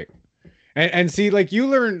 right. And see, like, you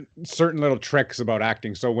learn certain little tricks about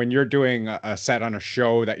acting. So when you're doing a set on a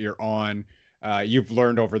show that you're on, you've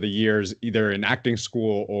learned over the years, either in acting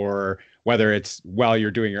school or whether it's while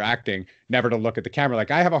you're doing your acting, never to look at the camera. Like,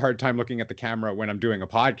 I have a hard time looking at the camera when I'm doing a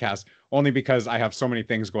podcast, only because I have so many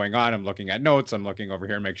things going on. I'm looking at notes. I'm looking over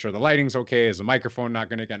here and make sure the lighting's okay. Is the microphone not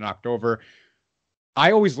going to get knocked over?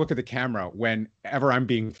 I always look at the camera whenever I'm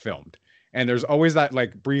being filmed. And there's always that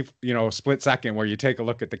like brief, split second where you take a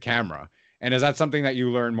look at the camera. And is that something that you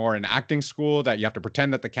learn more in acting school, that you have to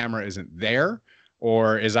pretend that the camera isn't there?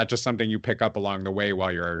 Or is that just something you pick up along the way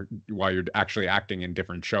while you're actually acting in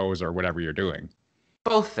different shows or whatever you're doing?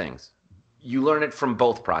 Both things. You learn it from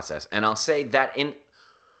both process. And I'll say that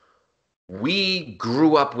we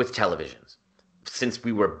grew up with televisions. Since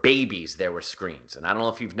we were babies, there were screens. And I don't know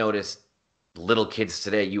if you've noticed, little kids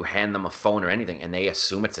today, you hand them a phone or anything and they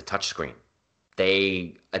assume it's a touch screen.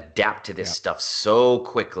 They adapt to this stuff so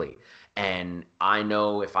quickly. And I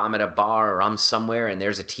know if I'm at a bar or I'm somewhere and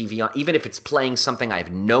there's a TV on, even if it's playing something I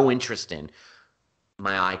have no interest in,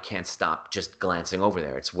 my eye can't stop just glancing over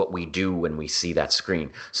there. It's what we do when we see that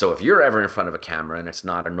screen. So if you're ever in front of a camera and it's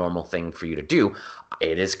not a normal thing for you to do,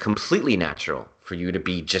 it is completely natural for you to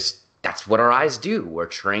be just, that's what our eyes do. We're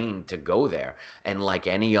trained to go there. And like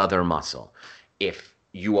any other muscle, if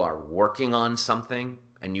you are working on something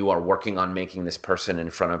and you are working on making this person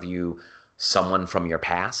in front of you someone from your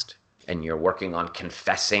past, and you're working on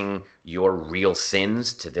confessing your real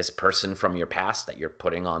sins to this person from your past that you're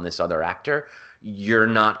putting on this other actor, you're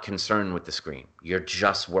not concerned with the screen. You're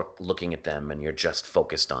just looking at them and you're just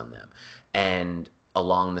focused on them. And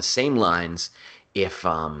along the same lines, if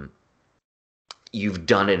you've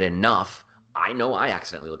done it enough, I know I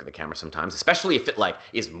accidentally look at the camera sometimes, especially if it like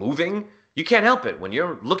is moving. You can't help it. When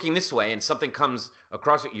you're looking this way and something comes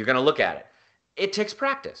across it, you're going to look at it. It takes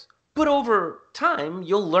practice. But over time,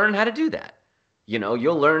 you'll learn how to do that.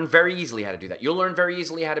 You'll learn very easily how to do that. You'll learn very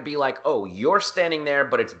easily how to be like, oh, you're standing there,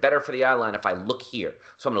 but it's better for the eye line if I look here.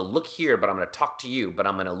 So I'm going to look here, but I'm going to talk to you, but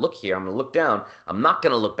I'm going to look here. I'm going to look down. I'm not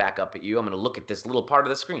going to look back up at you. I'm going to look at this little part of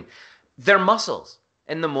the screen. They're muscles.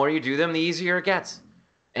 And the more you do them, the easier it gets.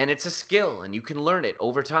 And it's a skill, and you can learn it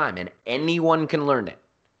over time, and anyone can learn it.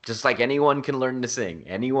 Just like anyone can learn to sing.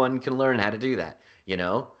 Anyone can learn how to do that,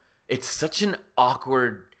 It's such an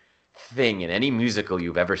awkward thing in any musical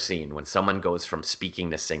you've ever seen when someone goes from speaking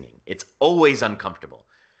to singing. It's always uncomfortable.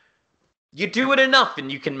 You do it enough and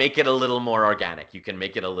you can make it a little more organic. You can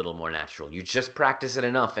make it a little more natural. You just practice it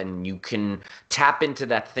enough and you can tap into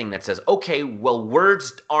that thing that says, okay, well,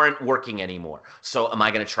 words aren't working anymore. So am I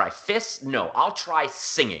going to try fists? No, I'll try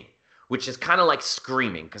singing. which is kind of like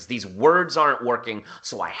screaming because these words aren't working.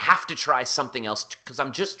 So I have to try something else because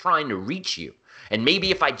I'm just trying to reach you. And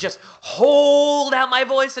maybe if I just hold out my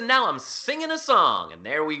voice and now I'm singing a song, and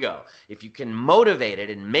there we go. If you can motivate it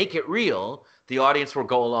and make it real, the audience will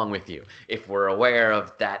go along with you. If we're aware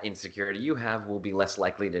of that insecurity you have, we'll be less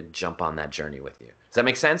likely to jump on that journey with you. Does that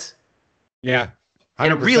make sense? Yeah.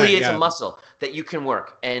 And it really is yeah. a muscle that you can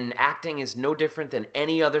work. And acting is no different than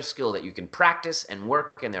any other skill that you can practice and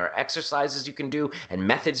work. And there are exercises you can do and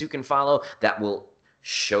methods you can follow that will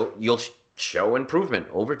you'll show improvement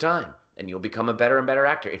over time. And you'll become a better and better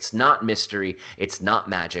actor. It's not mystery. It's not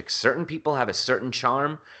magic. Certain people have a certain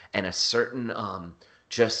charm and a certain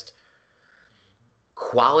just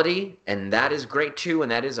quality. And that is great too.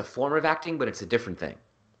 And that is a form of acting, but it's a different thing.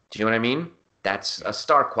 Do you know what I mean? That's a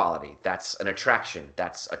star quality. That's an attraction.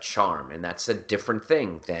 That's a charm. And that's a different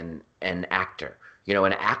thing than an actor. You know,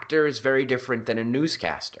 an actor is very different than a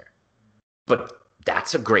newscaster. But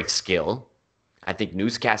that's a great skill. I think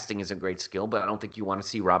newscasting is a great skill, but I don't think you want to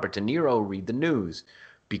see Robert De Niro read the news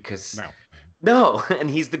because no,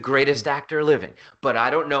 and he's the greatest actor living. But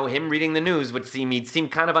I don't know, him reading the news he'd seem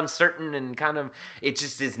kind of uncertain and kind of, it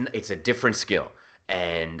just is, it's a different skill.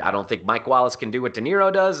 And I don't think Mike Wallace can do what De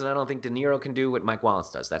Niro does, and I don't think De Niro can do what Mike Wallace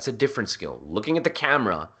does. That's a different skill. Looking at the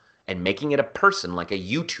camera and making it a person like a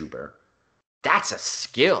YouTuber, that's a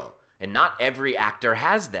skill. And not every actor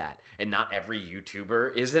has that. And not every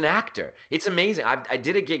YouTuber is an actor. It's amazing. I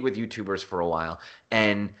did a gig with YouTubers for a while,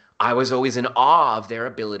 and I was always in awe of their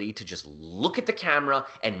ability to just look at the camera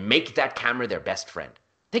and make that camera their best friend.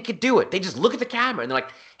 They could do it. They just look at the camera, and they're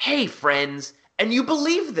like, hey, friends, and you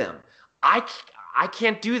believe them. I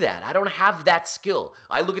can't do that. I don't have that skill.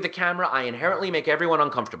 I look at the camera. I inherently make everyone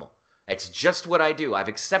uncomfortable. It's just what I do. I've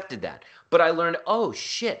accepted that. But I learned, oh,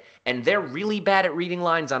 shit. And they're really bad at reading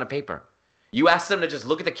lines on a paper. You ask them to just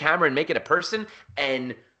look at the camera and make it a person,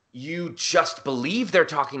 and you just believe they're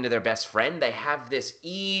talking to their best friend. They have this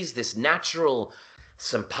ease, this natural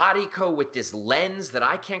simpatico with this lens that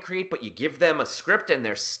I can't create, but you give them a script and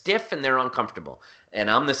they're stiff and they're uncomfortable.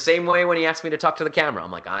 And I'm the same way when he asked me to talk to the camera.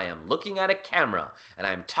 I'm like, I am looking at a camera and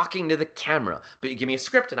I'm talking to the camera. But you give me a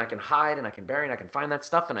script and I can hide and I can bury and I can find that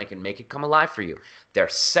stuff and I can make it come alive for you. They're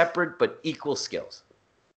separate but equal skills.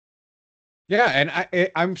 Yeah,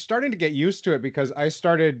 and I'm starting to get used to it because I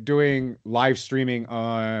started doing live streaming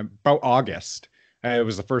about August. It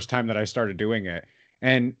was the first time that I started doing it.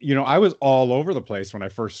 And, you know, I was all over the place when I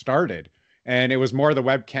first started. And it was more the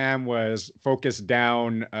webcam was focused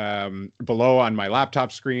down below on my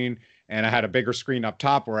laptop screen. And I had a bigger screen up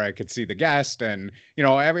top where I could see the guest. And, you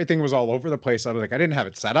know, everything was all over the place. I was like, I didn't have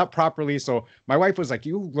it set up properly. So my wife was like,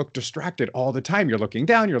 you look distracted all the time. You're looking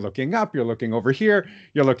down, you're looking up, you're looking over here,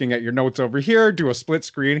 you're looking at your notes over here, do a split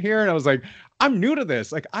screen here. And I was like, I'm new to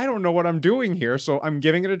this. Like, I don't know what I'm doing here. So I'm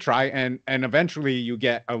giving it a try. And eventually you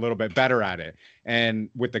get a little bit better at it. And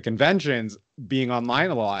with the conventions, being online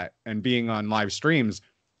a lot and being on live streams,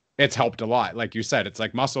 it's helped a lot. Like you said, it's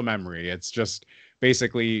like muscle memory. It's just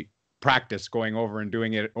basically practice going over and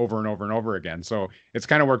doing it over and over and over again. So it's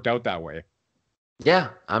kind of worked out that way. Yeah,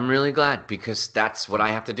 I'm really glad because that's what I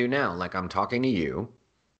have to do now. Like I'm talking to you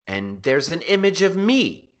and there's an image of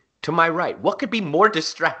me to my right. What could be more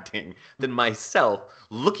distracting than myself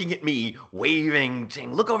looking at me, waving,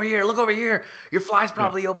 saying, look over here, look over here. Your fly's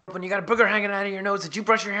probably open. You got a booger hanging out of your nose. Did you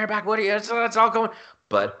brush your hair back? What are you? That's all going.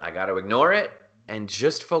 But I got to ignore it and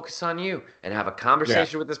just focus on you and have a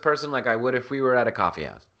conversation with this person like I would if we were at a coffee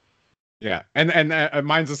house. Yeah. And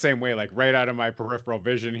mine's the same way, like right out of my peripheral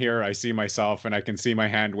vision here, I see myself and I can see my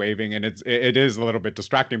hand waving and it is a little bit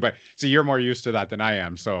distracting, but see, you're more used to that than I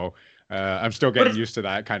am. So I'm still getting used to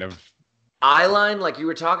that kind of. Eyeline, like you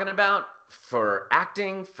were talking about, for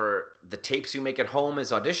acting, for the tapes you make at home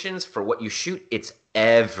as auditions, for what you shoot, it's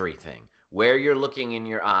everything. Where you're looking in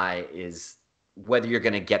your eye is whether you're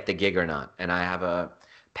going to get the gig or not. And I have a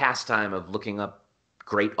pastime of looking up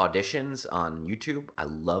great auditions on YouTube. I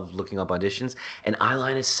love looking up auditions, and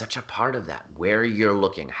eyeline is such a part of that. Where you're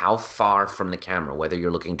looking, how far from the camera, whether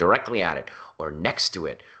you're looking directly at it or next to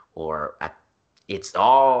it or at, it's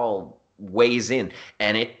all weighs in,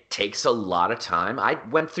 and it takes a lot of time. I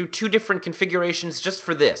went through 2 different configurations just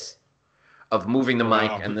for this, of moving the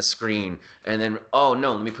mic and the screen, and then, oh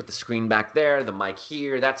no, let me put the screen back there, the mic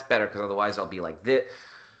here, that's better, because otherwise I'll be like this.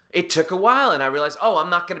 It took a while, and I realized, oh, I'm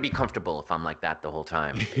not going to be comfortable if I'm like that the whole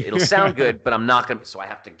time. It'll sound good, but I'm not going to, so I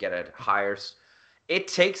have to get it higher. It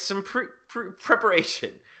takes some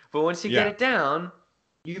preparation, but once you get it down,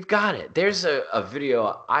 you've got it. There's a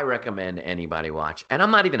video I recommend anybody watch, and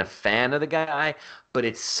I'm not even a fan of the guy, but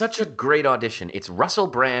it's such a great audition. It's Russell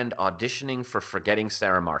Brand auditioning for Forgetting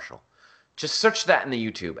Sarah Marshall. Just search that in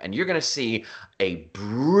the YouTube, and you're going to see a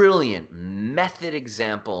brilliant method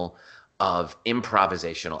example of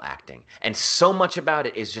improvisational acting. And so much about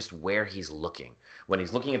it is just where he's looking. When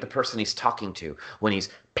he's looking at the person he's talking to, when he's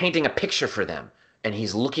painting a picture for them, and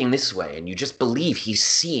he's looking this way, and you just believe he's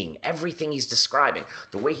seeing everything he's describing.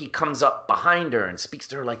 The way he comes up behind her and speaks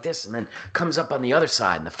to her like this, and then comes up on the other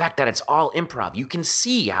side, and the fact that it's all improv, you can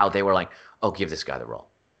see how they were like, oh, give this guy the role.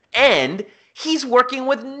 And he's working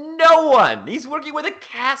with no one. He's working with a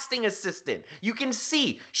casting assistant. You can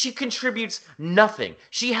see she contributes nothing.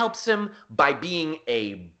 She helps him by being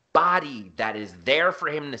a body that is there for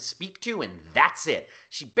him to speak to, and that's it.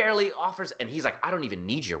 She barely offers, and he's like, I don't even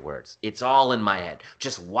need your words. It's all in my head.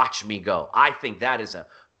 Just watch me go. I think that is a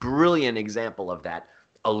brilliant example of that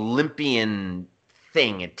Olympian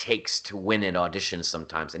thing it takes to win at auditions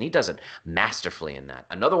sometimes, and he does it masterfully in that.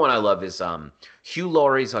 Another one I love is Hugh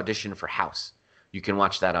Laurie's audition for House. You can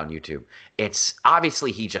watch that on YouTube. It's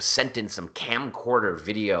obviously he just sent in some camcorder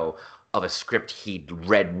video of a script he'd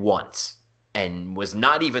read once and was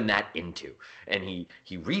not even that into. And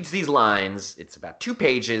he reads these lines. It's about 2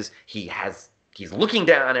 pages. He's looking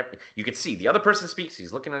down at, you can see the other person speaks.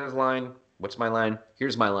 He's looking at his line. What's my line?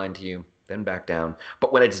 Here's my line to you. Then back down.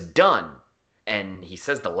 But when it's done, and he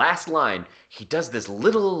says the last line, he does this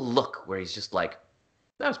little look where he's just like,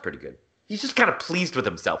 that was pretty good. He's just kind of pleased with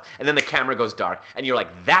himself. And then the camera goes dark, and you're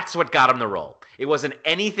like, that's what got him the role. It wasn't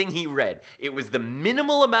anything he read. It was the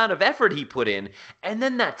minimal amount of effort he put in, and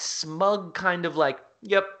then that smug kind of like,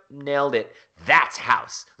 yep, nailed it. That's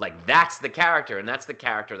House. Like, that's the character, and that's the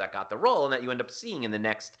character that got the role, and that you end up seeing in the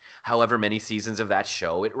next however many seasons of that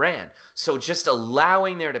show it ran. So just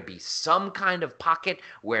allowing there to be some kind of pocket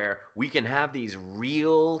where we can have these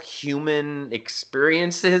real human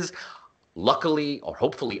experiences, luckily or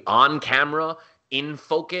hopefully on camera, in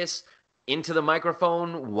focus, into the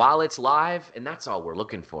microphone while it's live, and that's all we're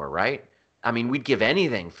looking for, right? I mean, we'd give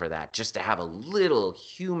anything for that, just to have a little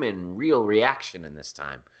human, real reaction in this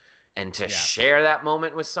time. And to share that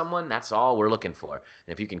moment with someone, that's all we're looking for.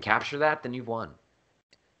 And if you can capture that, then you've won.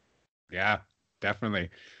 Yeah, definitely.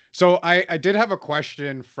 So I did have a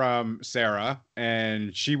question from Sarah,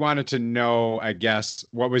 and she wanted to know, I guess,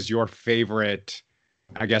 what was your favorite,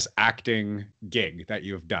 I guess, acting gig that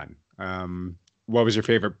you've done? What was your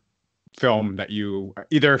favorite film that you,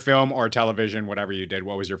 either film or television, whatever you did,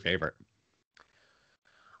 what was your favorite?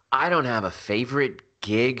 I don't have a favorite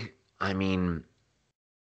gig. I mean,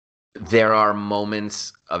 there are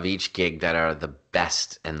moments of each gig that are the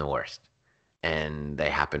best and the worst, and they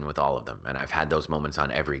happen with all of them. And I've had those moments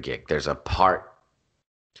on every gig. There's a part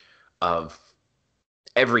of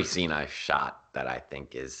every scene I've shot that I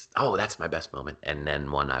think is, oh, that's my best moment, and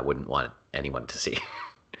then one I wouldn't want anyone to see.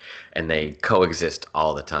 And they coexist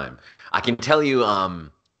all the time. I can tell you, I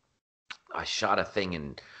shot a thing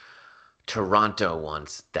in Toronto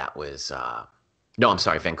once that was, no, I'm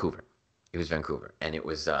sorry, Vancouver. It was Vancouver. And it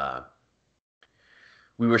was,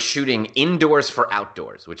 we were shooting indoors for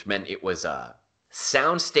outdoors, which meant it was a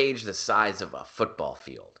sound stage the size of a football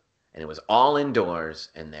field. And it was all indoors,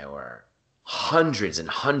 and there were hundreds and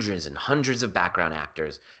hundreds and hundreds of background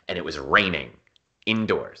actors, and it was raining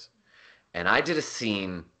indoors. And I did a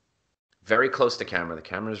scene very close to camera. The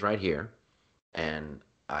camera's right here. And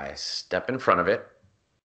I step in front of it.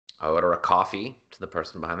 I order a coffee to the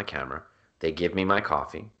person behind the camera. They give me my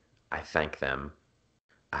coffee. I thank them.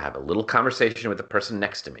 I have a little conversation with the person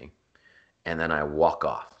next to me. And then I walk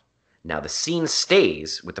off. Now the scene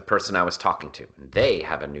stays with the person I was talking to. And they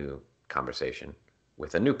have a new conversation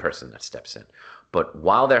with a new person that steps in. But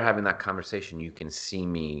while they're having that conversation, you can see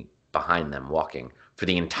me behind them walking for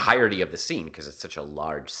the entirety of the scene because it's such a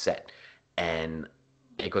large set. And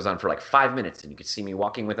it goes on for like 5 minutes, and you can see me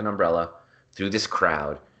walking with an umbrella through this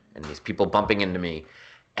crowd and these people bumping into me.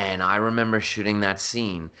 And I remember shooting that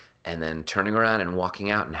scene and then turning around and walking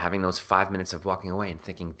out and having those 5 minutes of walking away and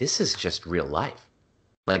thinking, this is just real life.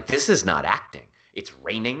 Like, this is not acting. It's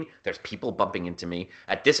raining. There's people bumping into me.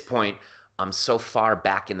 At this point, I'm so far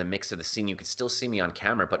back in the mix of the scene, you can still see me on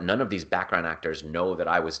camera, but none of these background actors know that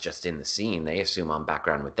I was just in the scene. They assume I'm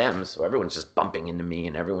background with them, so everyone's just bumping into me,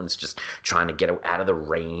 and everyone's just trying to get out of the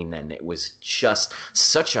rain, and it was just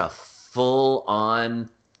such a full-on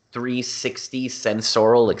 360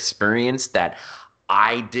 sensorial experience that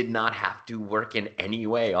I did not have to work in any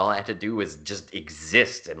way. All I had to do was just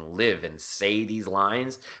exist and live and say these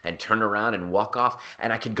lines and turn around and walk off,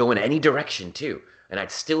 and I could go in any direction, too. And I'd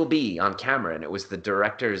still be on camera, and it was the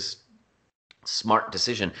director's smart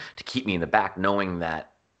decision to keep me in the back, knowing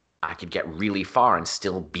that I could get really far and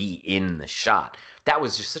still be in the shot. That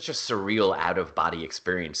was just such a surreal out of body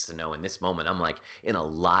experience to know in this moment I'm like in a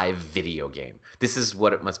live video game. This is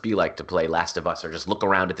what it must be like to play Last of Us or just look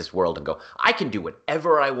around at this world and go, I can do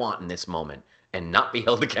whatever I want in this moment and not be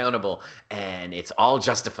held accountable, and it's all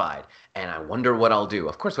justified. And I wonder what I'll do.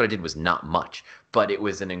 Of course, what I did was not much, but it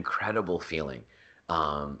was an incredible feeling.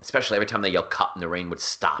 Especially every time they yelled cut and the rain would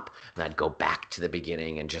stop and I'd go back to the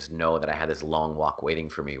beginning and just know that I had this long walk waiting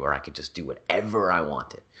for me where I could just do whatever I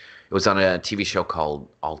wanted. It was on a TV show called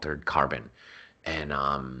Altered Carbon, and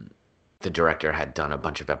the director had done a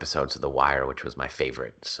bunch of episodes of The Wire, which was my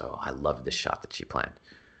favorite, so I loved the shot that she planned.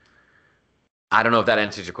 I don't know if that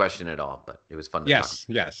answers your question at all, but it was fun to talk.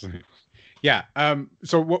 Yes. Yeah.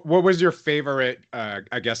 So what was your favorite,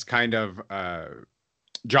 I guess, kind of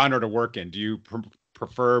genre to work in? Do you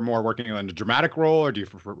prefer more working in the dramatic role, or do you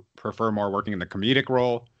prefer more working in the comedic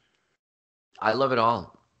role? I love it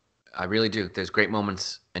all. I really do. There's great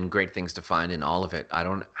moments and great things to find in all of it. I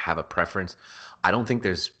don't have a preference. I don't think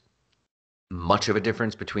there's much of a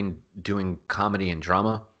difference between doing comedy and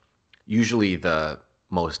drama. Usually the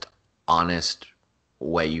most honest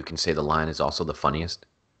way you can say the line is also the funniest.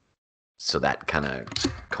 So that kind of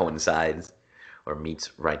coincides or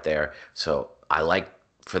meets right there. So I like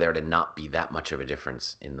for there to not be that much of a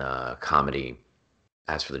difference in the comedy.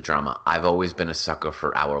 As for the drama, I've always been a sucker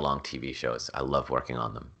for hour-long TV shows. I love working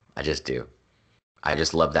on them. I just do. I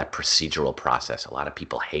just love that procedural process. A lot of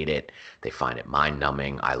people hate it. They find it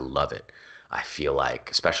mind-numbing. I love it. I feel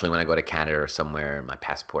like, especially when I go to Canada or somewhere, my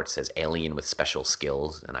passport says alien with special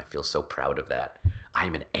skills, and I feel so proud of that.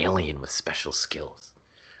 I'm an alien with special skills.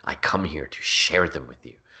 I come here to share them with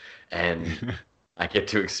you. And I get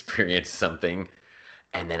to experience something,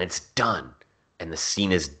 and then it's done, and the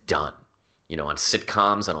scene is done. You know, on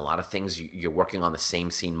sitcoms and a lot of things, you're working on the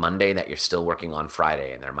same scene Monday that you're still working on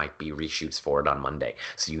Friday, and there might be reshoots for it on Monday.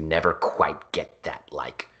 So you never quite get that,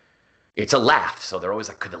 like, it's a laugh. So they're always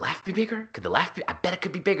like, could the laugh be bigger? Could the laugh be, I bet it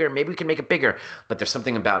could be bigger. Maybe we can make it bigger. But there's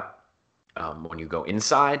something about when you go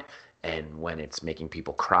inside and when it's making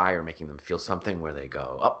people cry or making them feel something where they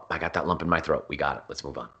go, oh, I got that lump in my throat. We got it. Let's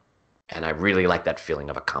move on. And I really like that feeling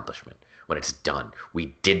of accomplishment when it's done. We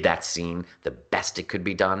did that scene the best it could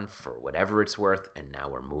be done for whatever it's worth, and now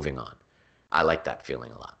we're moving on. I like that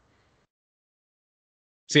feeling a lot.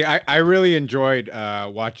 See, I really enjoyed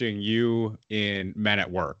watching you in Men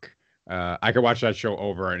at Work. I could watch that show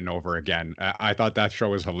over and over again. I thought that show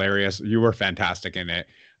was hilarious. You were fantastic in it,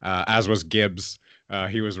 as was Gibbs.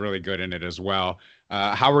 He was really good in it as well.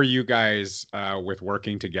 How are you guys with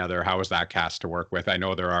working together? How was that cast to work with? I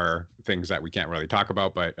know there are things that we can't really talk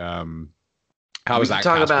about, but how was that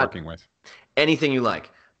cast working with? Anything you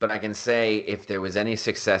like, but I can say if there was any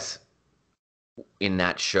success in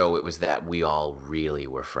that show, it was that we all really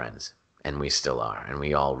were friends, and we still are, and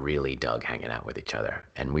we all really dug hanging out with each other,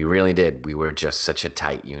 and we really did. We were just such a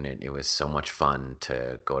tight unit. It was so much fun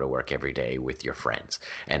to go to work every day with your friends,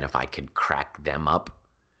 and if I could crack them up,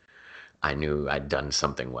 I knew I'd done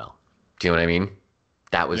something well. Do you know what I mean?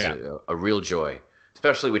 That was a real joy,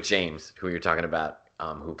 especially with James, who you're talking about,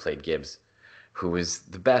 who played Gibbs, who was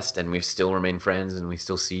the best, and we still remain friends, and we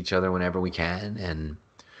still see each other whenever we can, and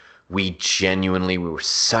we were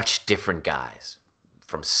such different guys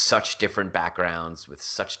from such different backgrounds with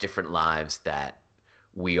such different lives that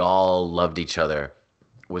we all loved each other.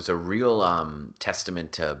 It was a real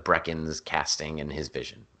testament to Brecken's casting and his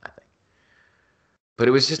vision, I think. But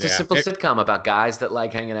it was just a simple sitcom about guys that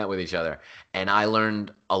like hanging out with each other. And I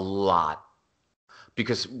learned a lot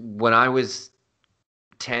because when I was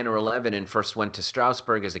 10 or 11 and first went to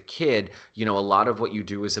Strasbourg as a kid, you know, a lot of what you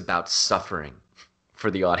do is about suffering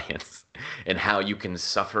for the audience and how you can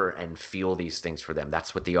suffer and feel these things for them.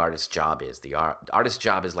 That's what the artist's job is. The artist's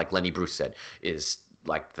job is, like Lenny Bruce said, is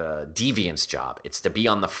like the deviant's job. It's to be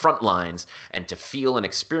on the front lines and to feel and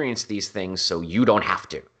experience these things so you don't have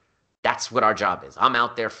to. That's what our job is. I'm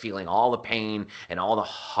out there feeling all the pain and all the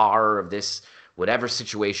horror of this, whatever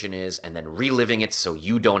situation is, and then reliving it so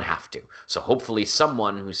you don't have to. So hopefully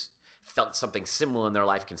someone who's felt something similar in their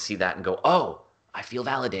life can see that and go, oh, I feel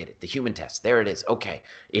validated. The human test. There it is. Okay.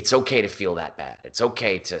 It's okay to feel that bad. It's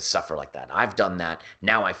okay to suffer like that. I've done that.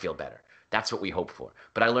 Now I feel better. That's what we hope for.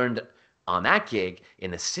 But I learned on that gig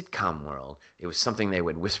in the sitcom world, it was something they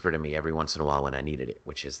would whisper to me every once in a while when I needed it,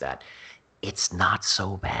 which is that it's not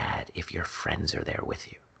so bad if your friends are there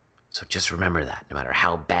with you. So just remember that, no matter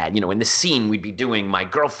how bad, you know, in the scene we'd be doing, my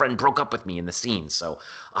girlfriend broke up with me in the scene, so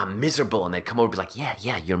I'm miserable. And they'd come over and be like,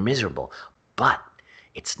 yeah, you're miserable. But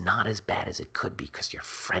it's not as bad as it could be because your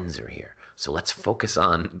friends are here. So let's focus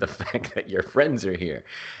on the fact that your friends are here.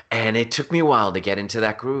 And it took me a while to get into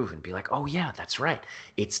that groove and be like, oh, yeah, that's right.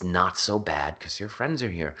 It's not so bad because your friends are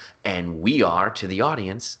here. And we are, to the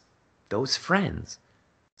audience, those friends.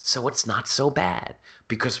 So it's not so bad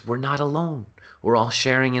because we're not alone. We're all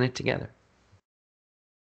sharing in it together.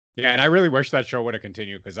 Yeah, and I really wish that show would have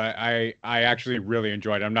continued because I actually really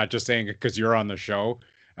enjoyed it. I'm not just saying it because you're on the show.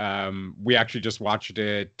 We actually just watched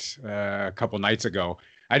it a couple nights ago.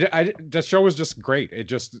 The show was just great.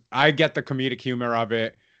 I get the comedic humor of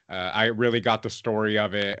it. I really got the story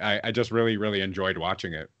of it. I just really, really enjoyed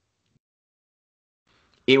watching it.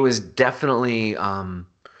 It was definitely,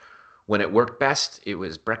 when it worked best, it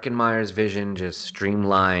was Breckenmeyer's vision just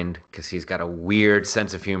streamlined because he's got a weird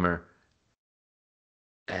sense of humor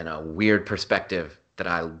and a weird perspective that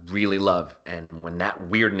I really love. And when that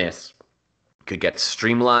weirdness could get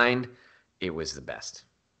streamlined, it was the best.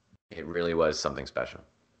 It really was something special.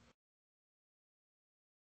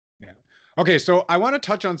 Yeah. Okay, so I want to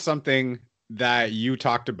touch on something that you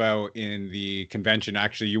talked about in the convention.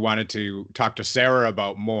 Actually, you wanted to talk to Sarah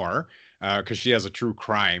about more because she has a true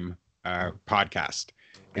crime podcast.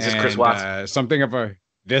 Is this Chris Watts?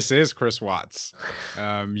 This is Chris Watts.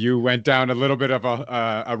 You went down a little bit of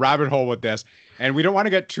a rabbit hole with this, and we don't want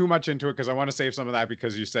to get too much into it because I want to save some of that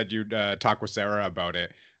because you said you'd talk with Sarah about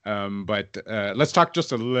it. But let's talk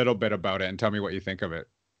just a little bit about it and tell me what you think of it.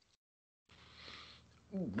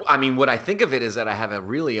 I mean, what I think of it is that I have a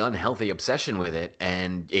really unhealthy obsession with it,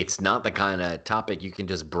 and it's not the kind of topic you can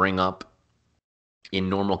just bring up in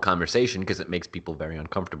normal conversation because it makes people very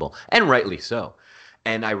uncomfortable, and rightly so.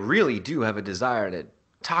 And I really do have a desire to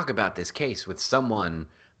talk about this case with someone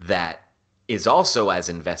that is also as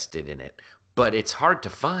invested in it, but it's hard to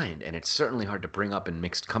find, and it's certainly hard to bring up in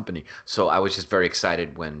mixed company. So I was just very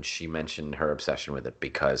excited when she mentioned her obsession with it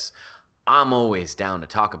because I'm always down to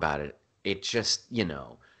talk about it. It just,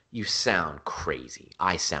 you sound crazy.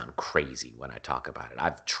 I sound crazy when I talk about it.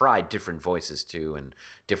 I've tried different voices too and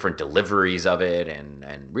different deliveries of it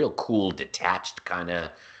and real cool detached kind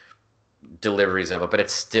of deliveries of it, but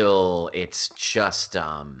it's just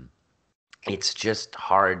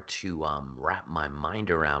hard to wrap my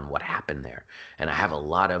mind around what happened there. And I have a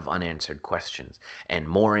lot of unanswered questions, and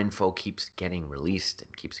more info keeps getting released,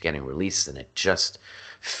 and it just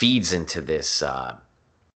feeds into this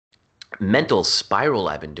mental spiral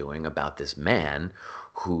I've been doing about this man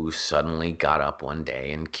who suddenly got up one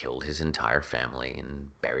day and killed his entire family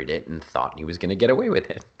and buried it and thought he was going to get away with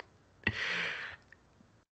it.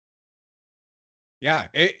 Yeah,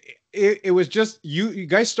 it was just you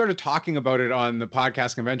guys started talking about it on the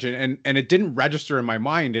podcast convention and it didn't register in my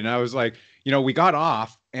mind. And I was like, we got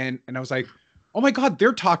off and I was like, oh my God,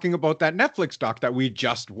 they're talking about that Netflix doc that we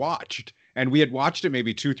just watched. And we had watched it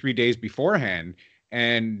maybe 2-3 days beforehand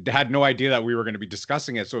and had no idea that we were going to be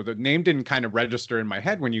discussing it. So the name didn't kind of register in my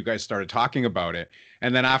head when you guys started talking about it.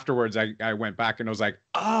 And then afterwards I went back and I was like,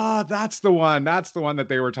 that's the one that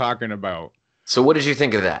they were talking about. So what did you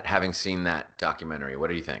think of that, having seen that documentary? What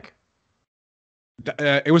do you think?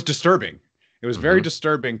 It was disturbing. It was very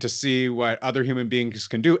disturbing to see what other human beings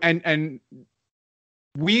can do. And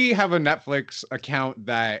we have a Netflix account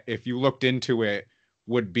that if you looked into it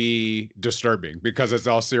would be disturbing because it's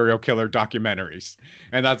all serial killer documentaries.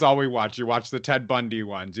 And that's all we watch. You watch the Ted Bundy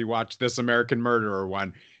ones. You watch This American Murderer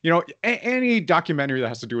one. Any documentary that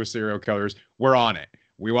has to do with serial killers, we're on it.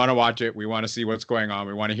 We want to watch it. We want to see what's going on.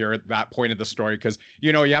 We want to hear that point of the story because,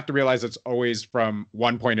 you have to realize it's always from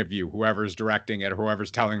one point of view, whoever's directing it or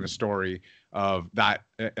whoever's telling the story of that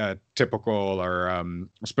typical or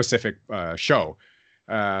specific show.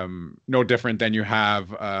 No different than you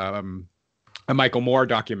have a Michael Moore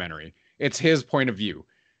documentary. It's his point of view.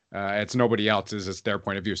 It's nobody else's. It's their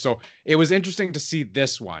point of view. So it was interesting to see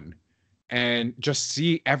this one and just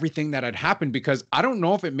see everything that had happened because I don't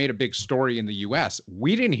know if it made a big story in the US.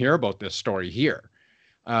 We didn't hear about this story here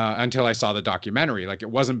until I saw the documentary. Like it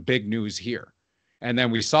wasn't big news here. And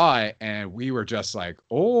then we saw it and we were just like,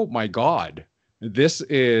 oh my God, this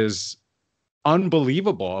is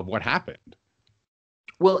unbelievable of what happened.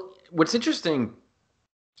 Well, what's interesting,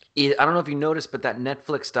 I don't know if you noticed, but that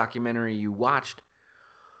Netflix documentary you watched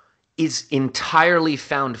is entirely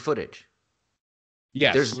found footage.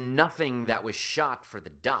 Yes. There's nothing that was shot for the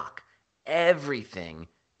doc. Everything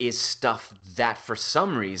is stuff that for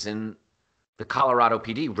some reason the Colorado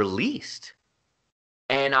PD released.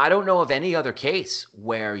 And I don't know of any other case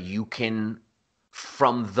where you can,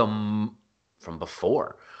 from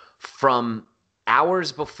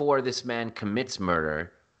hours before this man commits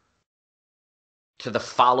murder to the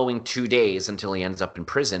following 2 days until he ends up in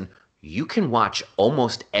prison, you can watch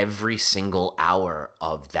almost every single hour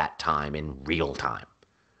of that time in real time.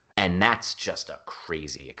 And that's just a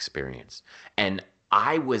crazy experience. And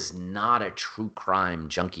I was not a true crime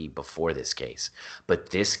junkie before this case, but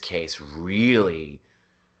this case really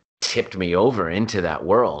tipped me over into that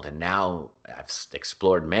world. And now I've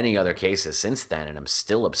explored many other cases since then, and I'm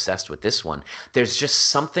still obsessed with this one. There's just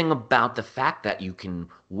something about the fact that you can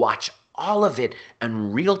watch all of it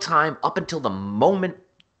in real time up until the moment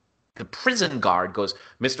the prison guard goes,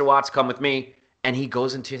 "Mr. Watts, come with me," and he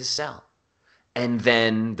goes into his cell. And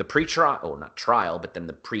then the pre-trial, or not trial, but then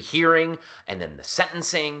the pre-hearing, and then the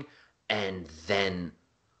sentencing, and then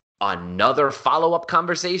another follow-up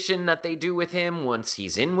conversation that they do with him once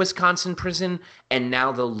he's in Wisconsin prison, and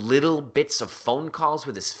now the little bits of phone calls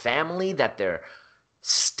with his family that they're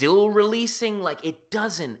still releasing. Like, it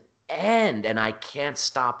doesn't end, and I can't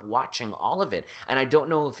stop watching all of it. And I don't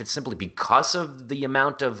know if it's simply because of the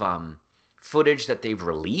amount of footage that they've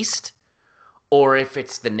released, or if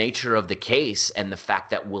it's the nature of the case and the fact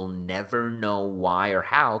that we'll never know why or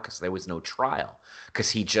how, because there was no trial. Because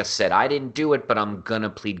he just said, "I didn't do it, but I'm going to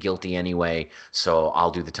plead guilty anyway, so I'll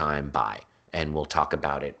do the time, bye." And we'll talk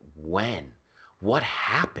about it when. What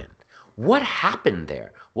happened? What happened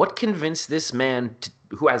there? What convinced this man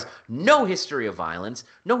who has no history of violence,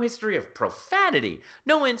 no history of profanity,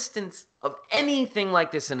 no instance of anything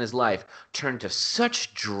like this in his life, turn to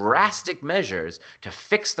such drastic measures to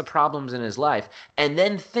fix the problems in his life and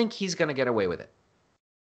then think he's going to get away with it?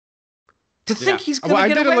 To think he's going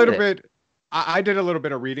to get away with it. I did a little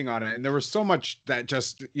bit of reading on it, and there was so much that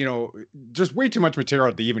just way too much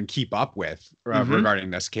material to even keep up with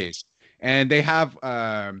regarding this case. And they have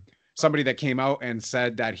somebody that came out and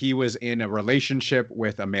said that he was in a relationship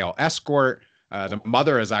with a male escort. The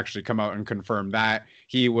mother has actually come out and confirmed that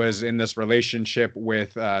he was in this relationship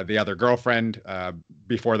with the other girlfriend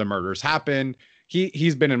before the murders happened.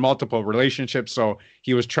 He's been in multiple relationships, so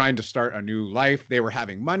he was trying to start a new life. They were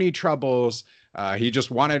having money troubles. He just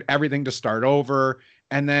wanted everything to start over.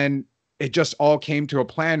 And then it just all came to a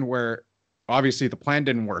plan where obviously the plan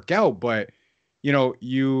didn't work out, but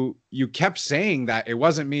you kept saying that it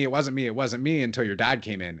wasn't me until your dad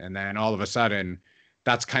came in. And then all of a sudden,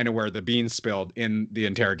 that's kind of where the beans spilled in the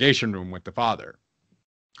interrogation room with the father.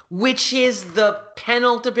 Which is the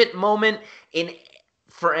penultimate moment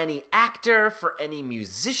for any actor, for any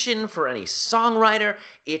musician, for any songwriter.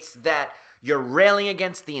 It's that you're railing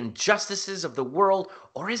against the injustices of the world,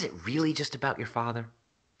 or is it really just about your father?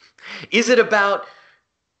 Is it about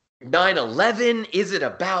 9/11? Is it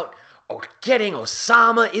about getting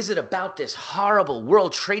Osama? Is it about this horrible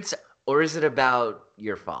World Trade Center? Or is it about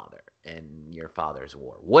your father and your father's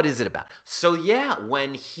war? What is it about? So yeah,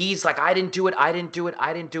 when he's like, "I didn't do it.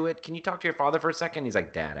 Can you talk to your father for a second?" He's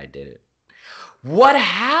like, "Dad, I did it." What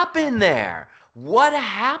happened there? What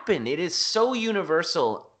happened? It is so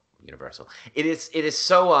universal. It is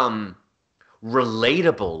so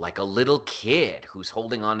relatable, like a little kid who's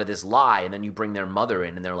holding on to this lie, and then you bring their mother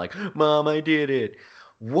in and they're like, "Mom, I did it."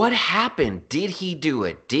 What happened? Did he do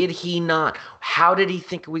it? Did he not? How did he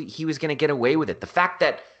think he was going to get away with it? The fact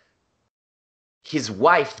that his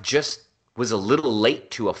wife just was a little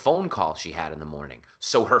late to a phone call she had in the morning,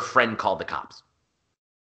 so her friend called the cops.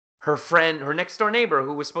 Her next door neighbor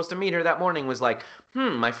who was supposed to meet her that morning was like,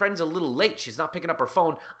 "My friend's a little late. She's not picking up her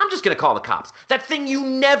phone. I'm just going to call the cops." That thing you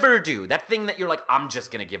never do. That thing that you're like, "I'm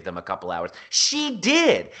just going to give them a couple hours." She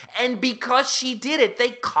did. And because she did it,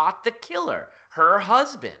 they caught the killer, her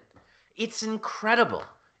husband. It's incredible.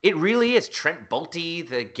 It really is. Trent Bolte,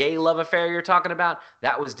 the gay love affair you're talking about,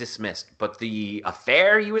 that was dismissed. But the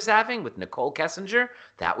affair he was having with Nicole Kessinger,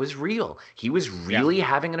 that was real. He was really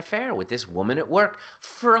having an affair with this woman at work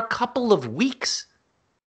for a couple of weeks.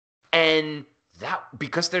 And that,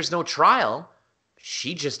 because there's no trial,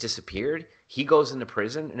 she just disappeared. He goes into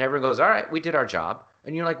prison, and everyone goes, "All right, we did our job."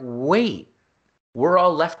 And you're like, wait, we're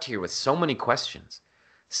all left here with so many questions,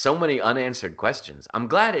 so many unanswered questions. I'm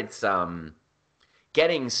glad it's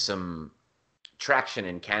getting some traction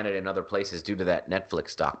in Canada and other places due to that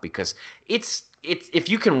Netflix doc, because it's if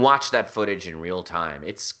you can watch that footage in real time,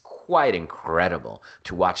 it's quite incredible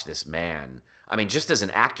to watch this man. I mean, just as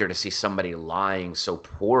an actor, to see somebody lying so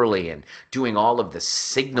poorly and doing all of the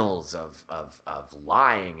signals of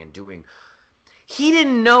lying and doing. He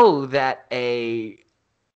didn't know that a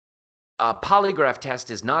polygraph test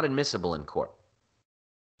is not admissible in court.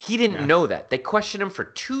 He didn't know that. They questioned him for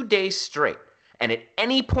 2 days straight. And at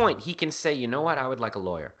any point, he can say, "You know what, I would like a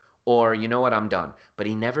lawyer." Or, "You know what, I'm done." But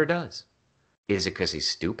he never does. Is it because he's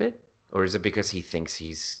stupid? Or is it because he thinks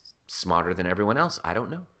he's smarter than everyone else? I don't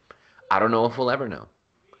know. I don't know if we'll ever know.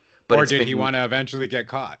 But or did he want to eventually get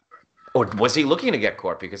caught? Or was he looking to get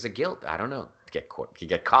caught because of guilt? I don't know. Get caught. He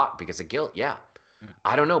get caught because of guilt. Yeah.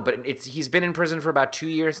 I don't know, but he's been in prison for about 2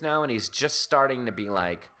 years now, and he's just starting to be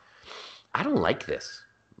like, I don't like this.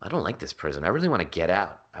 I don't like this prison. I really want to get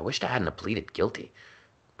out. I wished I hadn't have pleaded guilty.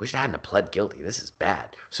 Wished I hadn't have pled guilty. This is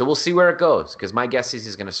bad. So we'll see where it goes, because my guess is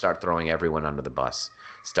he's going to start throwing everyone under the bus,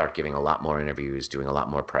 start giving a lot more interviews, doing a lot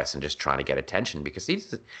more press, and just trying to get attention, because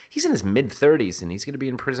he's in his mid-30s, and he's going to be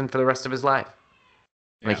in prison for the rest of his life.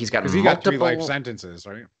 Yeah. Like, he's got multiple... he got 3 life sentences,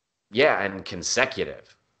 right? Yeah, and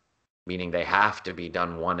consecutive, meaning they have to be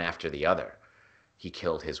done one after the other. He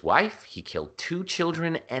killed his wife, he killed 2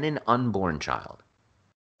 children and an unborn child.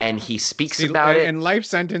 And he speaks about it. And life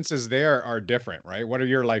sentences there are different, right? What are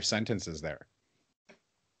your life sentences there?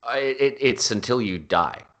 It's until you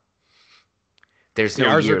die. There's no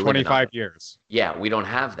ours year are 25 years. Yeah, we don't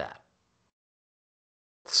have that.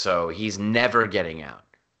 So he's never getting out.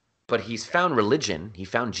 But he's found religion, he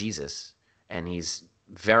found Jesus, and he's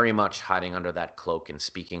very much hiding under that cloak and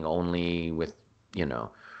speaking only with,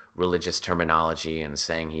 religious terminology and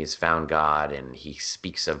saying he's found God, and he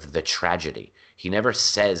speaks of the tragedy. He never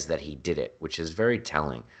says that he did it, which is very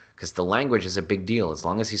telling, because the language is a big deal. As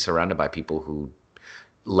long as he's surrounded by people who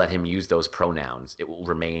let him use those pronouns, it will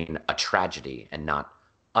remain a tragedy and not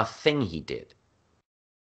a thing he did.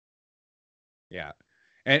 Yeah.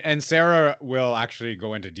 And Sarah will actually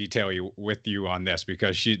go into detail with you on this,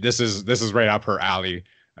 because this is right up her alley.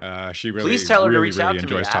 She really please tell her really, to reach out to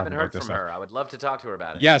me. I haven't heard from her. I would love to talk to her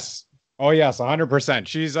about it. Yes. Oh yes,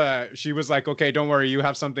 100%. She was like, okay, don't worry, you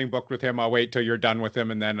have something booked with him. I'll wait till you're done with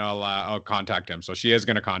him, and then I'll contact him. So she is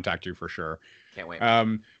going to contact you for sure. Can't wait.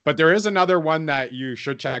 But there is another one that you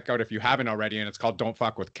should check out if you haven't already, and it's called Don't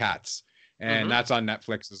Fuck with Cats, and that's on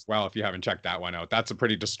Netflix as well. If you haven't checked that one out, that's a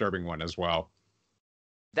pretty disturbing one as well.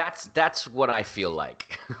 That's what I feel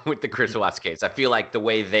like with the Chris Watts case. I feel like the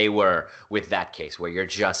way they were with that case, where you're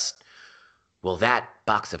just, well, that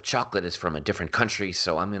box of chocolate is from a different country,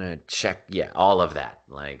 so I'm going to check, all of that.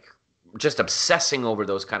 Like, just obsessing over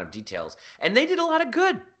those kind of details. And they did a lot of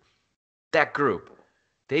good, that group.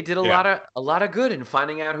 They did a lot of good in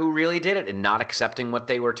finding out who really did it and not accepting what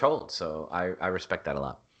they were told. So I respect that a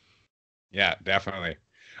lot. Yeah, definitely.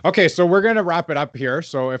 Okay, so we're going to wrap it up here.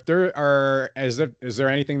 So if is there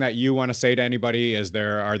anything that you want to say to anybody?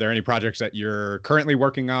 Are there any projects that you're currently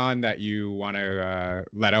working on that you want to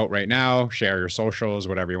let out right now? Share your socials,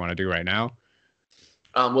 whatever you want to do right now.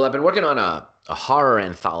 Well, I've been working on a horror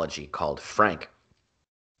anthology called Frank,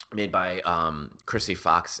 made by Chrissy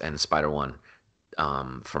Fox and Spider One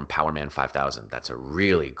from Power Man 5000. That's a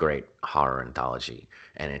really great horror anthology,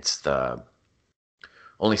 and it's the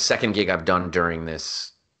only second gig I've done during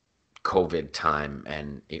this COVID time,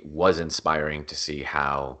 and it was inspiring to see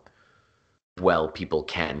how well people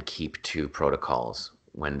can keep to protocols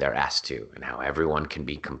when they're asked to, and how everyone can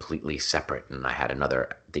be completely separate. And I had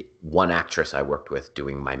the one actress I worked with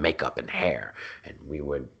doing my makeup and hair, and we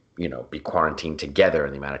would, be quarantined together,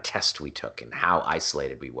 and the amount of tests we took, and how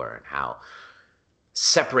isolated we were, and how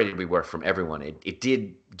separated we were from everyone. It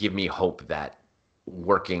did give me hope that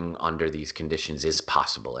working under these conditions is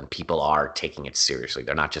possible, and people are taking it seriously.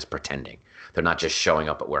 They're not just pretending. They're not just showing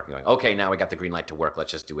up at work and going, okay, now we got the green light to work,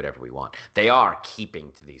 let's just do whatever we want. They are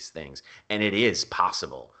keeping to these things, and it is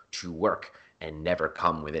possible to work and never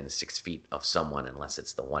come within 6 feet of someone unless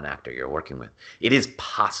it's the one actor you're working with. It is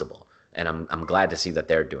possible, and I'm glad to see that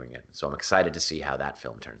they're doing it. So I'm excited to see how that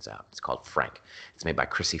film turns out. It's called Frank. It's made by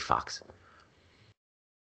Chrissy Fox.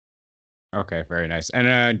 Okay, very nice.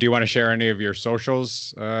 And do you want to share any of your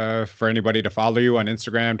socials for anybody to follow you on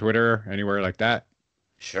Instagram, Twitter, anywhere like that?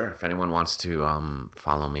 Sure. If anyone wants to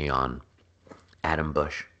follow me on Adam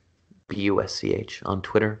Busch, Busch on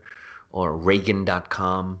Twitter, or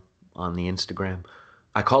Reagan.com on the Instagram.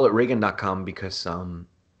 I call it Reagan.com because do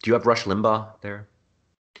you have Rush Limbaugh there?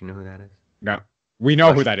 Do you know who that is? No. We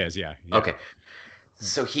know who that is, yeah. Okay.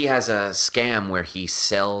 So he has a scam where he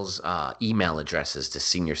sells email addresses to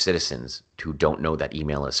senior citizens who don't know that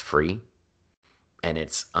email is free. And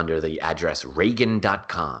it's under the address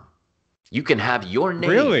Reagan.com. You can have your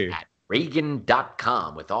name at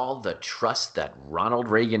Reagan.com with all the trust that Ronald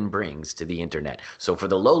Reagan brings to the internet. So for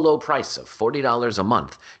the low, low price of $40 a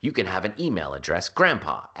month, you can have an email address,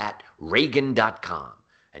 grandpa at Reagan.com.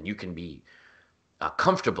 And you can be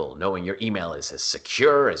comfortable knowing your email is as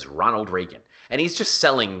secure as Ronald Reagan. And he's just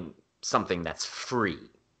selling something that's free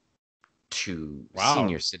to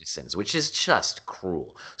senior citizens, which is just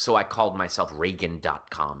cruel. So I called myself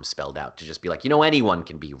Reagan.com spelled out to just be like, anyone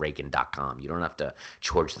can be Reagan.com. You don't have to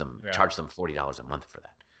charge them $40 a month for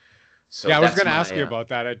that. So I was going to ask you about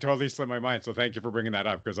that. I totally slipped my mind. So thank you for bringing that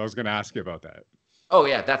up, because I was going to ask you about that. Oh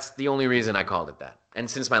yeah, that's the only reason I called it that. And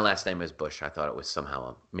since my last name is Bush, I thought it was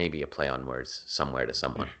somehow maybe a play on words somewhere to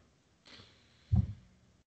someone.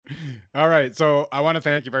 All right. So I want to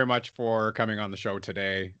thank you very much for coming on the show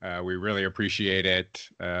today. We really appreciate it.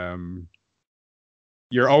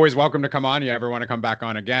 You're always welcome to come on. You ever want to come back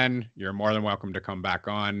on again, you're more than welcome to come back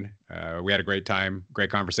on. We had a great time, great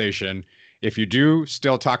conversation. If you do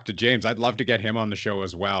still talk to James, I'd love to get him on the show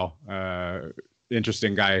as well.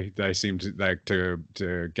 Interesting guy that I seem to like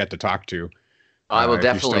to get to talk to. I will If you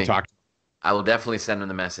still definitely talk. I will definitely send him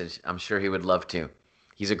the message. I'm sure he would love to.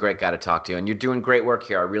 He's a great guy to talk to, and you're doing great work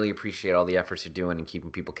here. I really appreciate all the efforts you're doing and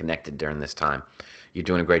keeping people connected during this time. You're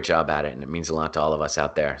doing a great job at it, and it means a lot to all of us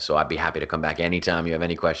out there. So I'd be happy to come back anytime you have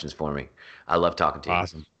any questions for me. I love talking to you.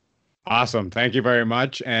 Awesome. Awesome. Thank you very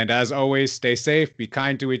much. And as always, stay safe, be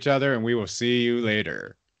kind to each other, and we will see you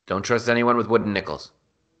later. Don't trust anyone with wooden nickels.